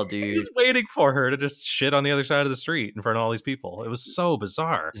hell, dude? He's waiting for her to just shit on the other side of the street in front of all these people. It was so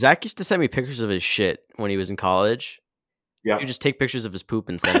bizarre. Zach used to send me pictures of his shit when he was in college. Yeah, he would just take pictures of his poop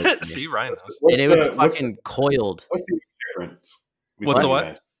and send it to me. See, Ryan knows. And it was fucking coiled. What's the difference? What's the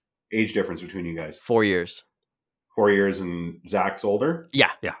what? Age difference between you guys? 4 years. 4 years, and Zach's older?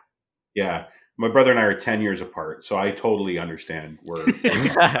 Yeah. My brother and I are 10 years apart, so I totally understand where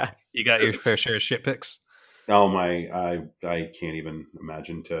you got your fair share of shit pics. Oh I can't even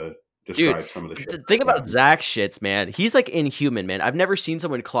imagine to describe some of the shit. The thing about Zach's shits, man, he's like inhuman, man. I've never seen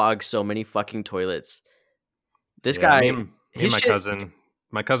someone clog so many fucking toilets. This guy,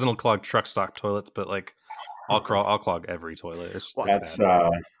 my cousin will clog truck stop toilets, but like I'll clog every toilet.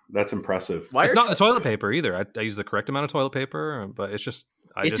 That's impressive. It's not the toilet paper either. I use the correct amount of toilet paper, but it's just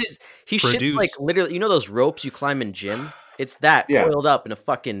he shits like literally. You know those ropes you climb in gym? It's that coiled up in a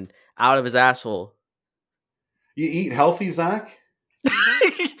fucking out of his asshole. You eat healthy, Zach?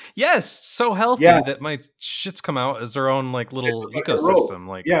 Yes, so healthy that my shits come out as their own like little ecosystem.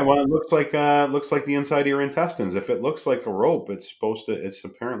 Like well, it looks like the inside of your intestines. If it looks like a rope, it's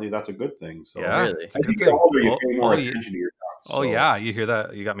apparently that's a good thing. So really, it's a good thing. Older, you pay more attention to your dogs. So. Oh yeah, you hear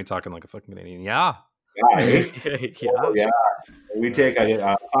that? You got me talking like a fucking Canadian. Yeah. Yeah. We take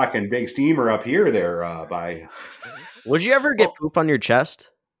a fucking big steamer up here. By. Would you ever get poop on your chest?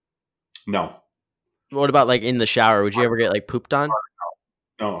 No. What about like in the shower? Would you ever get like pooped on?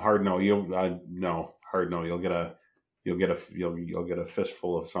 No, hard no. No, hard no. You'll get a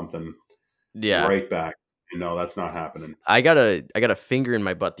fistful of something. Yeah. Right back. No, that's not happening. I got a finger in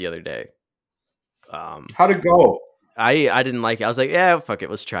my butt the other day. How'd it go? I didn't like it. I was like, yeah, fuck it.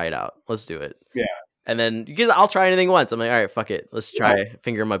 Let's try it out. Let's do it. Yeah. And then because I'll try anything once. I'm like, all right, fuck it. Let's try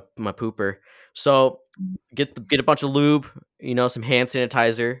finger my pooper. So get a bunch of lube, some hand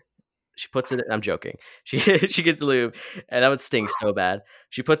sanitizer. She puts it in. I'm joking. She gets the lube, and that would sting so bad.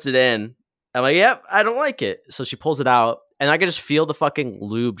 She puts it in. I'm like, yep, I don't like it. So she pulls it out, and I can just feel the fucking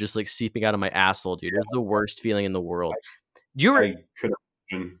lube just like seeping out of my asshole, dude. It's the worst feeling in the world. You're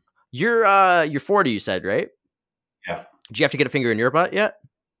 40, you said, right? Yeah. Did you have to get a finger in your butt yet?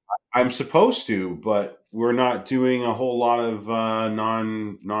 I'm supposed to, but we're not doing a whole lot of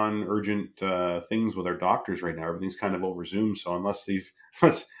non-urgent things with our doctors right now. Everything's kind of over Zoom, so unless you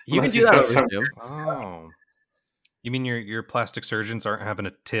can do that over Zoom. Oh, you mean your plastic surgeons aren't having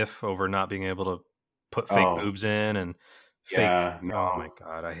a tiff over not being able to put fake boobs in and fake? Yeah, no. Oh my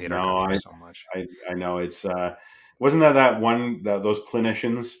god, I hate our country so much. I know it's. Wasn't those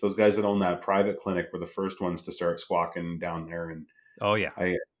clinicians, those guys that own that private clinic, were the first ones to start squawking down there? And oh yeah,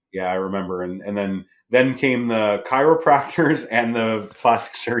 I remember. And then came the chiropractors and the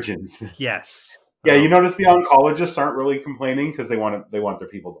plastic surgeons. Yes. Yeah, you notice the oncologists aren't really complaining because they want their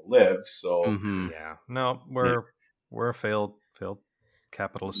people to live. So yeah, no, we're a failed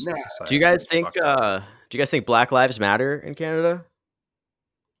capitalist society. Do you guys think Black Lives Matter in Canada?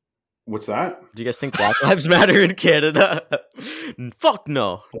 What's that? Do you guys think Black Lives Matter in Canada? Fuck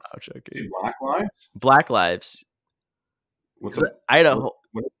no. No, I'm joking. Black lives? Black lives. What's Idaho?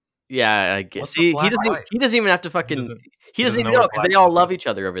 Yeah, I guess. See, he doesn't even have to fucking. He doesn't even know because they all love each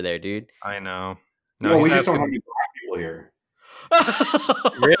other over there, dude. I know. No, we just don't have any black people here.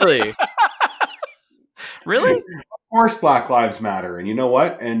 Really? Really? Of course, Black Lives Matter, and you know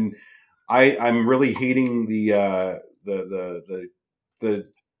what? And I'm really hating the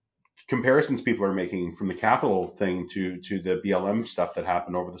comparisons people are making from the Capitol thing to the BLM stuff that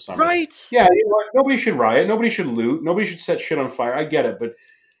happened over the summer. Right? Yeah, you know what? Nobody should riot. Nobody should loot. Nobody should set shit on fire. I get it, but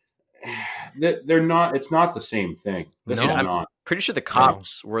they're not. It's not the same thing. This is not. I'm pretty sure the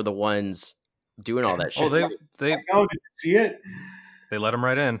cops were the ones doing all that shit. Oh, they did you see it? They let them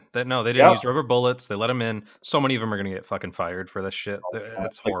right in. They didn't use rubber bullets. They let them in. So many of them are going to get fucking fired for this shit.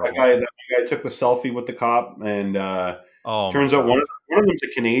 It's horrible. That guy took the selfie with the cop, and turns out one of them's a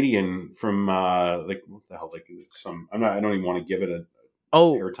Canadian from like what the hell? Like some. I don't even want to give it a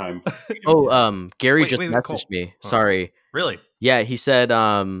airtime. Gary just messaged me. Sorry. Really? Yeah, he said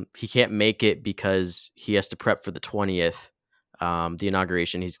he can't make it because he has to prep for the 20th, the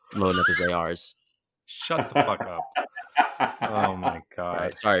inauguration. He's loading up his ARs. Shut the fuck up. Oh my god.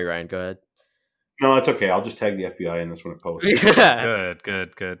 Right, sorry, Ryan. Go ahead. No, it's okay. I'll just tag the FBI in this when it posts.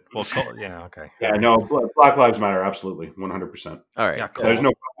 Good. Well, yeah, okay. Yeah, no, Black Lives Matter, absolutely, 100%. All right, yeah, cool. There's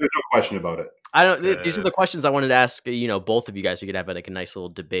no question about it. I don't. These are the questions I wanted to ask. Both of you guys. So you could have like a nice little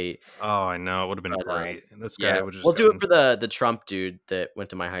debate. Oh, I know. It would have been great. This guy would just. We'll do it for the Trump dude that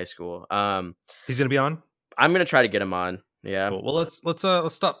went to my high school. He's gonna be on. I'm gonna try to get him on. Yeah. Cool. Well, let's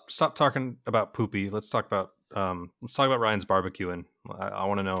stop talking about poopy. Let's talk about Ryan's barbecuing. I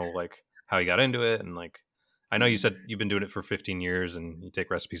want to know like how he got into it, and like I know you said you've been doing it for 15 years and you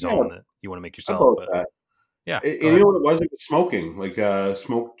take recipes home that you want to make yourself. But yeah, you know what it was? It was smoking. Like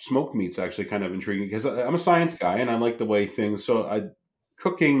smoked meat's actually kind of intriguing because I'm a science guy and I like the way things. So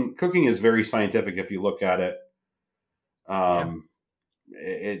cooking is very scientific if you look at it.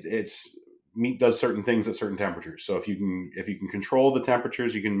 It's meat does certain things at certain temperatures. So if you can control the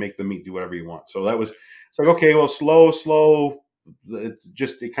temperatures, you can make the meat do whatever you want. So it's like, okay, well, slow.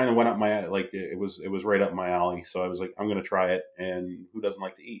 It kind of went up my, like, it was right up my alley. So I was like, I'm going to try it. And who doesn't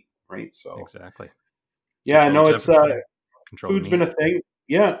like to eat? Right. So exactly. Yeah, no, it's food's been a thing.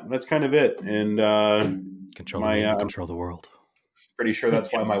 Yeah, that's kind of it. And control the world. Pretty sure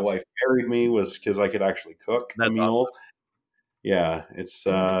that's why my wife married me, was because I could actually cook a meal. Awesome. Yeah, it's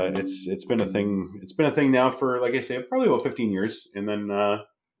been a thing. It's been a thing now for, like I say, probably about 15 years. And then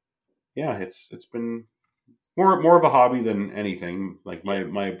it's been more of a hobby than anything. Like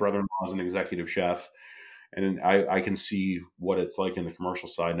my brother-in-law is an executive chef. And I can see what it's like in the commercial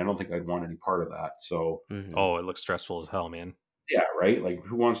side, and I don't think I'd want any part of that. So, Oh, it looks stressful as hell, man. Yeah, right. Like,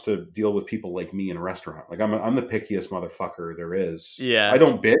 who wants to deal with people like me in a restaurant? Like, I'm the pickiest motherfucker there is. Yeah, I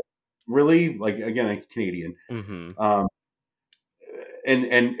don't bitch really. Like, again, I'm Canadian. Mm-hmm. And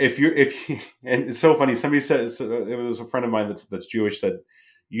and it's so funny. Somebody said, it was a friend of mine that's Jewish, said,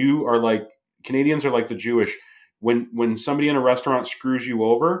 you are like, Canadians are like the Jewish. When somebody in a restaurant screws you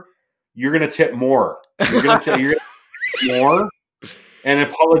over, you're going to tip more. You're going to tip more and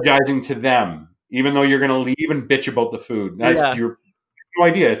apologizing to them, even though you're going to leave and bitch about the food. That's your no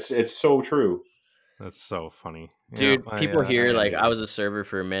idea. It's so true. That's so funny. Dude, people here, like, I was a server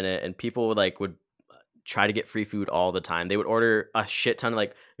for a minute, and people would try to get free food all the time. They would order a shit ton of,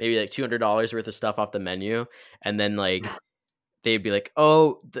 like, maybe like $200 worth of stuff off the menu, and then like they'd be like,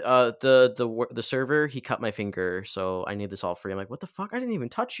 "Oh, the server, he cut my finger, so I need this all free." I'm like, "What the fuck? I didn't even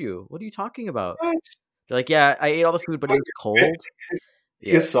touch you. What are you talking about?" What? They're like, "Yeah, I ate all the food, but it was cold."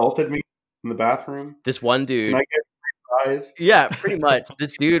 He assaulted me in the bathroom. This one dude. Can I get free fries? Yeah, pretty much.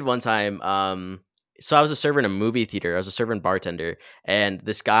 This dude one time. So I was a server in a movie theater. I was a server and bartender, and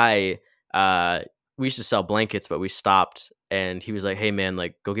this guy. We used to sell blankets, but we stopped, and he was like, "Hey man,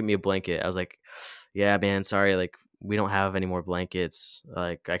 like, go get me a blanket." I was like, "Yeah, man, sorry, like, we don't have any more blankets.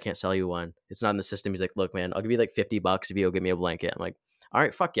 Like, I can't sell you one. It's not in the system." He's like, "Look, man, I'll give you like $50 if you go get me a blanket." I'm like, "All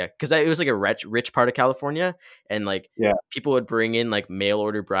right, fuck yeah," because it was like a rich part of California, and like people would bring in like mail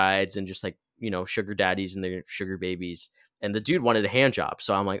order brides and just like, sugar daddies and their sugar babies. And the dude wanted a hand job,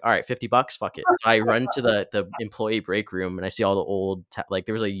 so I'm like, "All right, $50, fuck it." So I run to the employee break room, and I see all the old like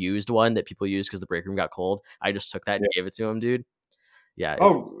there was a used one that people used because the break room got cold. I just took that and gave it to him, dude. Yeah.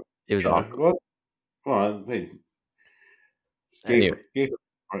 It was awesome. Well, they gave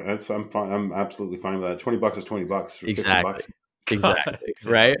I'm fine. I'm absolutely fine with that. $20 is $20. Exactly. $50.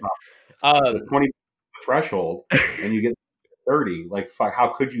 Exactly. Right. 20 threshold, and you get 30. Like, fuck, how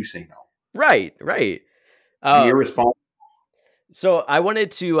could you say no? Right. Be irresponsible. So I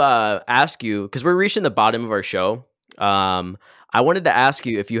wanted to ask you, because we're reaching the bottom of our show. I wanted to ask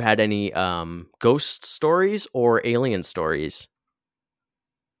you if you had any ghost stories or alien stories.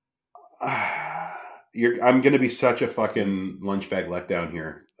 I'm going to be such a fucking lunch bag letdown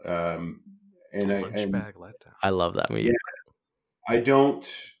here. Letdown. I love that movie. Yeah, I don't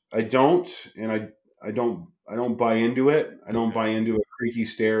buy into it. I don't buy into a creaky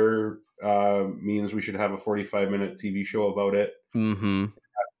stare means we should have a 45-minute TV show about it. Mm-hmm.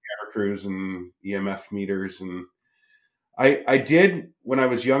 Camera crews and EMF meters, and I did when I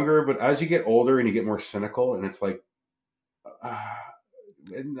was younger, but as you get older and you get more cynical, and it's like,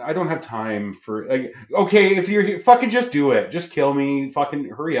 I don't have time for, like, okay, if you're fucking just do it, just kill me, fucking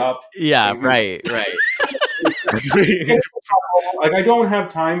hurry up. Yeah, like, right. Like, I don't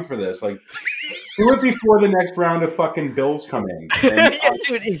have time for this. Like, do it before the next round of fucking bills come in. And,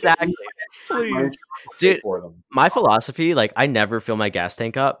 dude, exactly. Please. Dude, my philosophy, like, I never fill my gas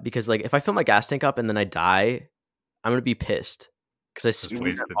tank up, because, like, if I fill my gas tank up and then I die, I'm gonna be pissed because I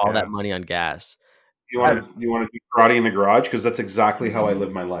spent all that money on gas. You want to do karate in the garage? Because that's exactly how I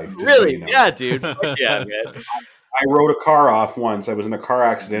live my life. Really? So you know. Yeah, dude. Yeah, man. I rode a car off once. I was in a car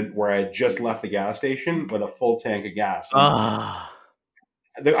accident where I had just left the gas station with a full tank of gas. I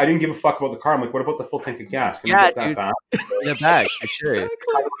didn't give a fuck about the car. I'm like, what about the full tank of gas? Can I get that back? Get back, for sure.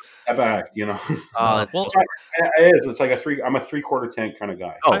 Exactly. That back, you know. Well, it is. It's like I'm a 3/4 tank kind of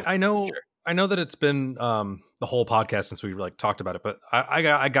guy. Oh, I know. Sure. I know that it's been the whole podcast since we like talked about it, but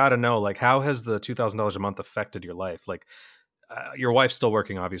I gotta know, like, how has the $2,000 a month affected your life? Like, your wife's still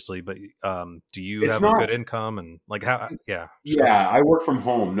working, obviously, but do you have a good income, and like how? Yeah, I work from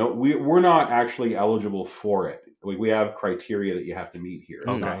home. No, we're not actually eligible for it. We have criteria that you have to meet here.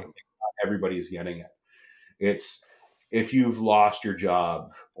 It's not everybody's getting it. It's if you've lost your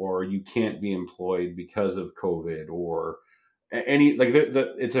job or you can't be employed because of COVID or any, like,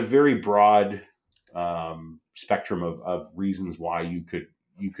 it's a very broad spectrum of reasons why you could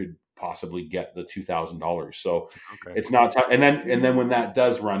possibly get the $2,000. So it's not and then when that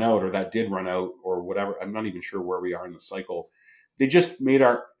does run out, or that did run out, or whatever, I'm not even sure where we are in the cycle. They just made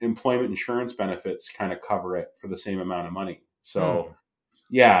our employment insurance benefits kind of cover it for the same amount of money. So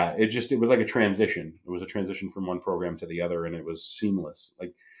yeah, it was like a transition. It was a transition from one program to the other, and it was seamless.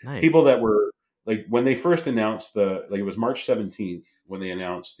 Like, people that were, like, when they first announced it was March 17th when they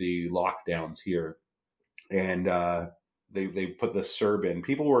announced the lockdowns here, and they put the CERB in.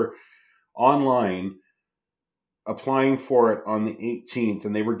 People were online applying for it on the 18th,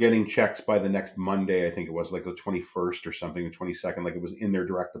 and they were getting checks by the next Monday. I think it was like the 21st or something, the 22nd. Like, it was in their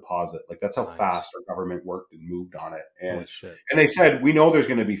direct deposit. Like, that's how fast our government worked and moved on it. And they said, we know there's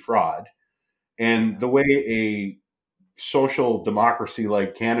going to be fraud, and the way a social democracy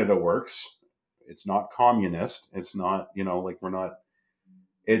like Canada works, it's not communist. It's not,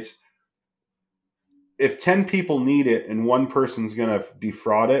 it's, if 10 people need it and one person's going to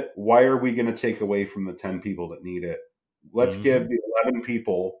defraud it, why are we going to take away from the 10 people that need it? Let's give the 11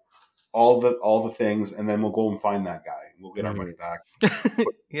 people all the things, and then we'll go and find that guy. We'll get our money back.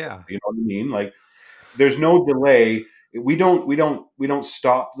 Yeah. You know what I mean? Like, there's no delay. We don't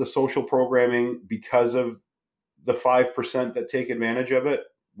stop the social programming because of the 5% that take advantage of it.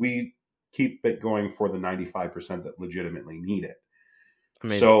 We keep it going for the 95% that legitimately need it.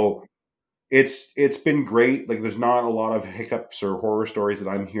 Amazing. So it's been great. Like, there's not a lot of hiccups or horror stories that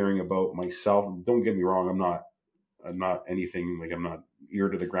I'm hearing about myself. Don't get me wrong. I'm not anything, like, I'm not ear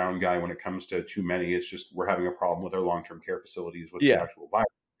to the ground guy when it comes to too many. It's just, we're having a problem with our long-term care facilities with the actual virus.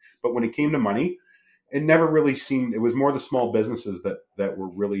 But when it came to money, it never really seemed, it was more the small businesses that were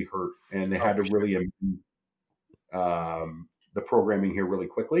really hurt, and they had to really the programming here really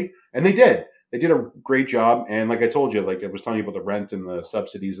quickly. And they did a great job. And like I told you, like I was telling you about the rent and the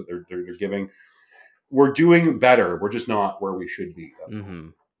subsidies that they're giving, we're doing better. We're just not where we should be. That's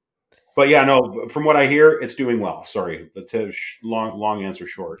But yeah, no, from what I hear, it's doing well. Sorry, the long answer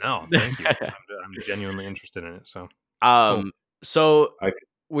short. No, thank you. I'm genuinely interested in it. So, so I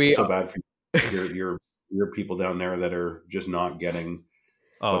feel so bad for your people down there that are just not getting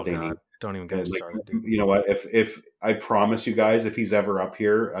what they need. Don't even get me started, dude. You know what? If I promise you guys, if he's ever up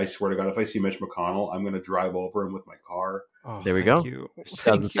here, I swear to God, if I see Mitch McConnell, I'm going to drive over him with my car. Oh, there we go. You.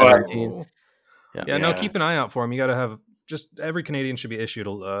 2017. Yeah, no, keep an eye out for him. You got to have, just every Canadian should be issued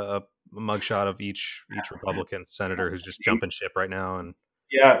a mugshot of each Republican senator who's just jumping ship right now. And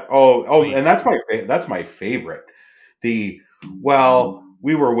and that's my favorite.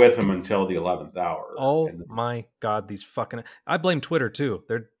 we were with him until the 11th hour. Oh my God, these fucking! I blame Twitter too.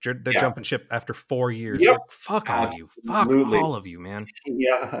 They're jumping ship after 4 years. Yep. Like, fuck all of you. Fuck all of you, man.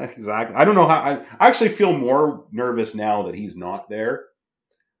 Yeah, exactly. I don't know how. I actually feel more nervous now that he's not there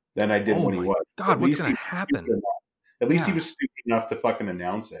than I did when he was. God, what's gonna happen? At least he was stupid enough to fucking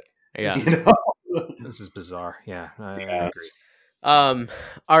announce it. Yeah. This is bizarre. Yeah, I agree. All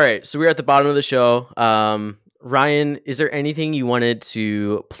right, so we're at the bottom of the show. Ryan, is there anything you wanted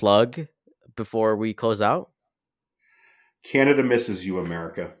to plug before we close out? Canada misses you,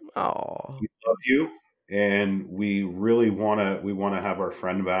 America. Oh, we love you, and we really want to have our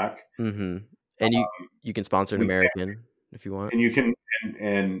friend back. Mm-hmm. And you can sponsor an American if you want. And you can,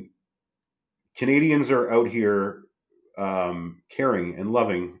 and Canadians are out here caring and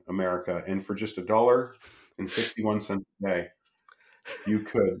loving America, and for just $1.61 a day, you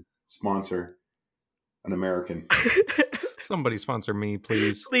could sponsor an American. Somebody sponsor me,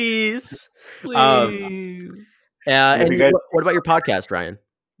 please. Please. Please. And what about your podcast, Ryan?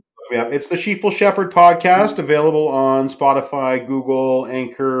 Yeah, it's the Sheeple Shepherd podcast, available on Spotify, Google,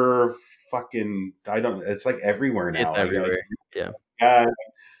 Anchor, it's like everywhere now. It's everywhere. Yeah.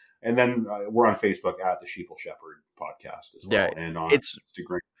 And then we're on Facebook at the Sheeple Shepherd podcast as well. Yeah, and on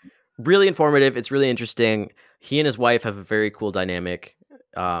Instagram. Really informative. It's really interesting. He and his wife have a very cool dynamic.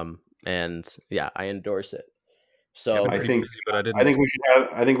 And yeah, I endorse it. So I think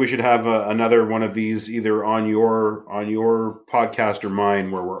we should have another one of these either on your podcast or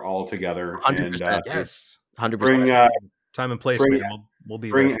mine where we're all together. 100%. And, yes, 100%. Bring time and place. We'll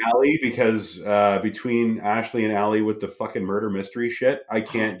be bring Allie, because between Ashley and Allie with the fucking murder mystery shit, I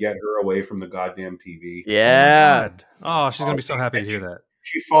can't get her away from the goddamn TV. Yeah. Oh, she's gonna be so happy to hear that.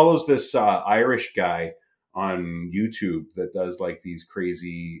 She follows this Irish guy on YouTube that does like these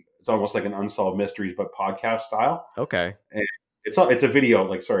crazy. It's almost like an Unsolved Mysteries, but podcast style. Okay. And it's a video.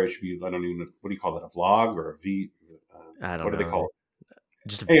 Like, sorry, it should be. I don't even know, what do you call that? A vlog or a V? I don't know. What do they call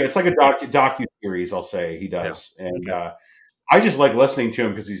it? Anyway, it's like a docu series. I'll say he does, and I just like listening to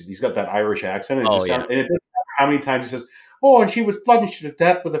him because he's got that Irish accent. And and it doesn't matter how many times he says, "Oh, and she was plunged to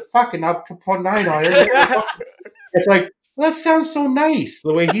death with a fucking up to 9 iron." It's like, well, that sounds so nice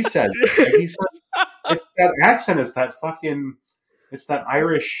the way he said it. Like, he said, that accent is that fucking. It's that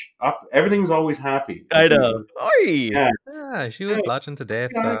Irish up. Everything's always happy. I know. Yeah, she was bludgeoned to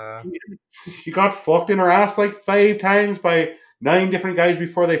death. She got fucked in her ass like 5 times by 9 different guys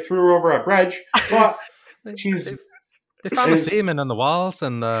before they threw her over a bridge. But they found the semen on the walls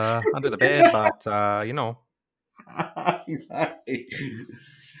and under the bed, but you know. Exactly.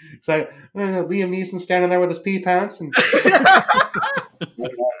 It's like Liam Neeson standing there with his pee pants and.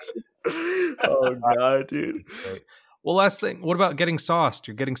 Oh God, dude. Well, last thing. What about getting sauced?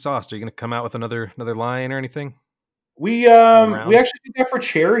 You're getting sauced. Are you going to come out with another line or anything? We actually did that for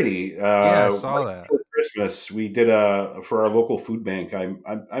charity. I saw that. For Christmas, we did for our local food bank.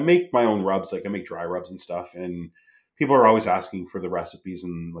 I make my own rubs, like I make dry rubs and stuff, and people are always asking for the recipes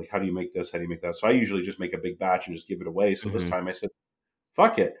and like, how do you make this? How do you make that? So I usually just make a big batch and just give it away. So this time I said,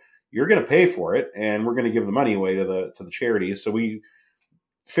 fuck it, you're going to pay for it, and we're going to give the money away to the charities. So we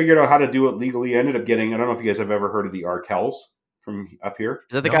figured out how to do it legally. I ended up getting, I don't know if you guys have ever heard of the Arkells from up here.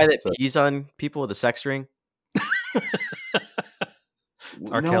 Is that the guy that pees on people with a sex ring?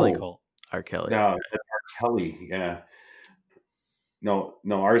 It's R. Kelly, Colt. R. Kelly. No, that's R. Kelly, yeah. No,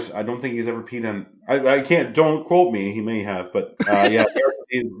 ours, I don't think he's ever peed on, I can't, don't quote me, he may have, but yeah,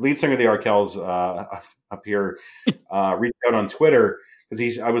 the lead singer of the Arkells up here reached out on Twitter,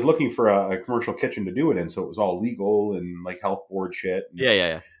 because I was looking for a commercial kitchen to do it in, so it was all legal and like health board shit.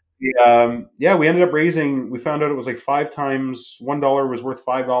 Yeah. We ended up we found out it was like 5 times $1 was worth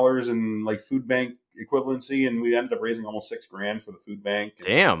 $5 in like food bank equivalency, and we ended up raising almost $6,000 for the food bank.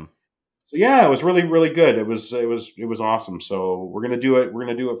 Damn. So yeah, it was really, really good. It was awesome. So we're gonna do it. We're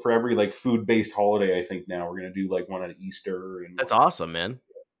gonna do it for every like food based holiday. I think now we're gonna do like one at Easter. And that's awesome, man.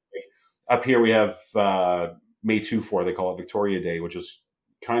 Up here we have May 2/4. They call it Victoria Day, which is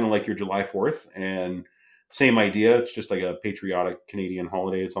kind of like your July 4th, and same idea. It's just like a patriotic Canadian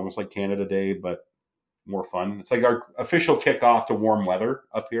holiday. It's almost like Canada Day, but more fun. It's like our official kickoff to warm weather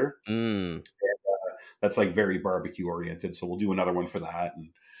up here. And, that's like very barbecue oriented. So we'll do another one for that. And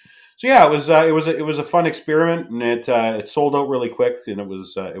so yeah, it was a fun experiment, and it sold out really quick, and it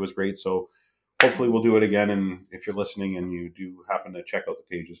was great. So hopefully we'll do it again. And if you're listening and you do happen to check out the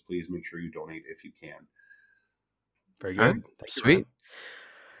pages, please make sure you donate if you can. Very good. Sweet.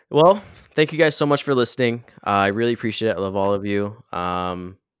 Well, thank you guys so much for listening. I really appreciate it. I love all of you.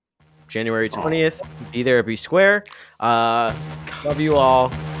 January 20th, be there, be square. Love you all.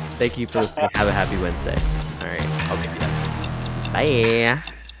 Thank you for listening. Have a happy Wednesday. All right. I'll see you then.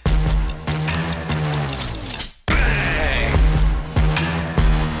 Bye.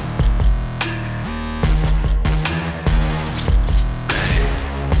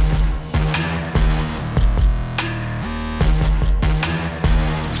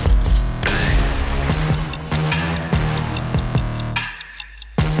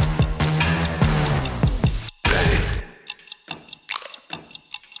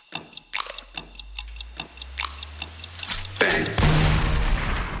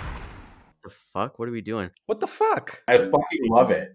 Fuck? What are we doing? What the fuck? I fucking love it.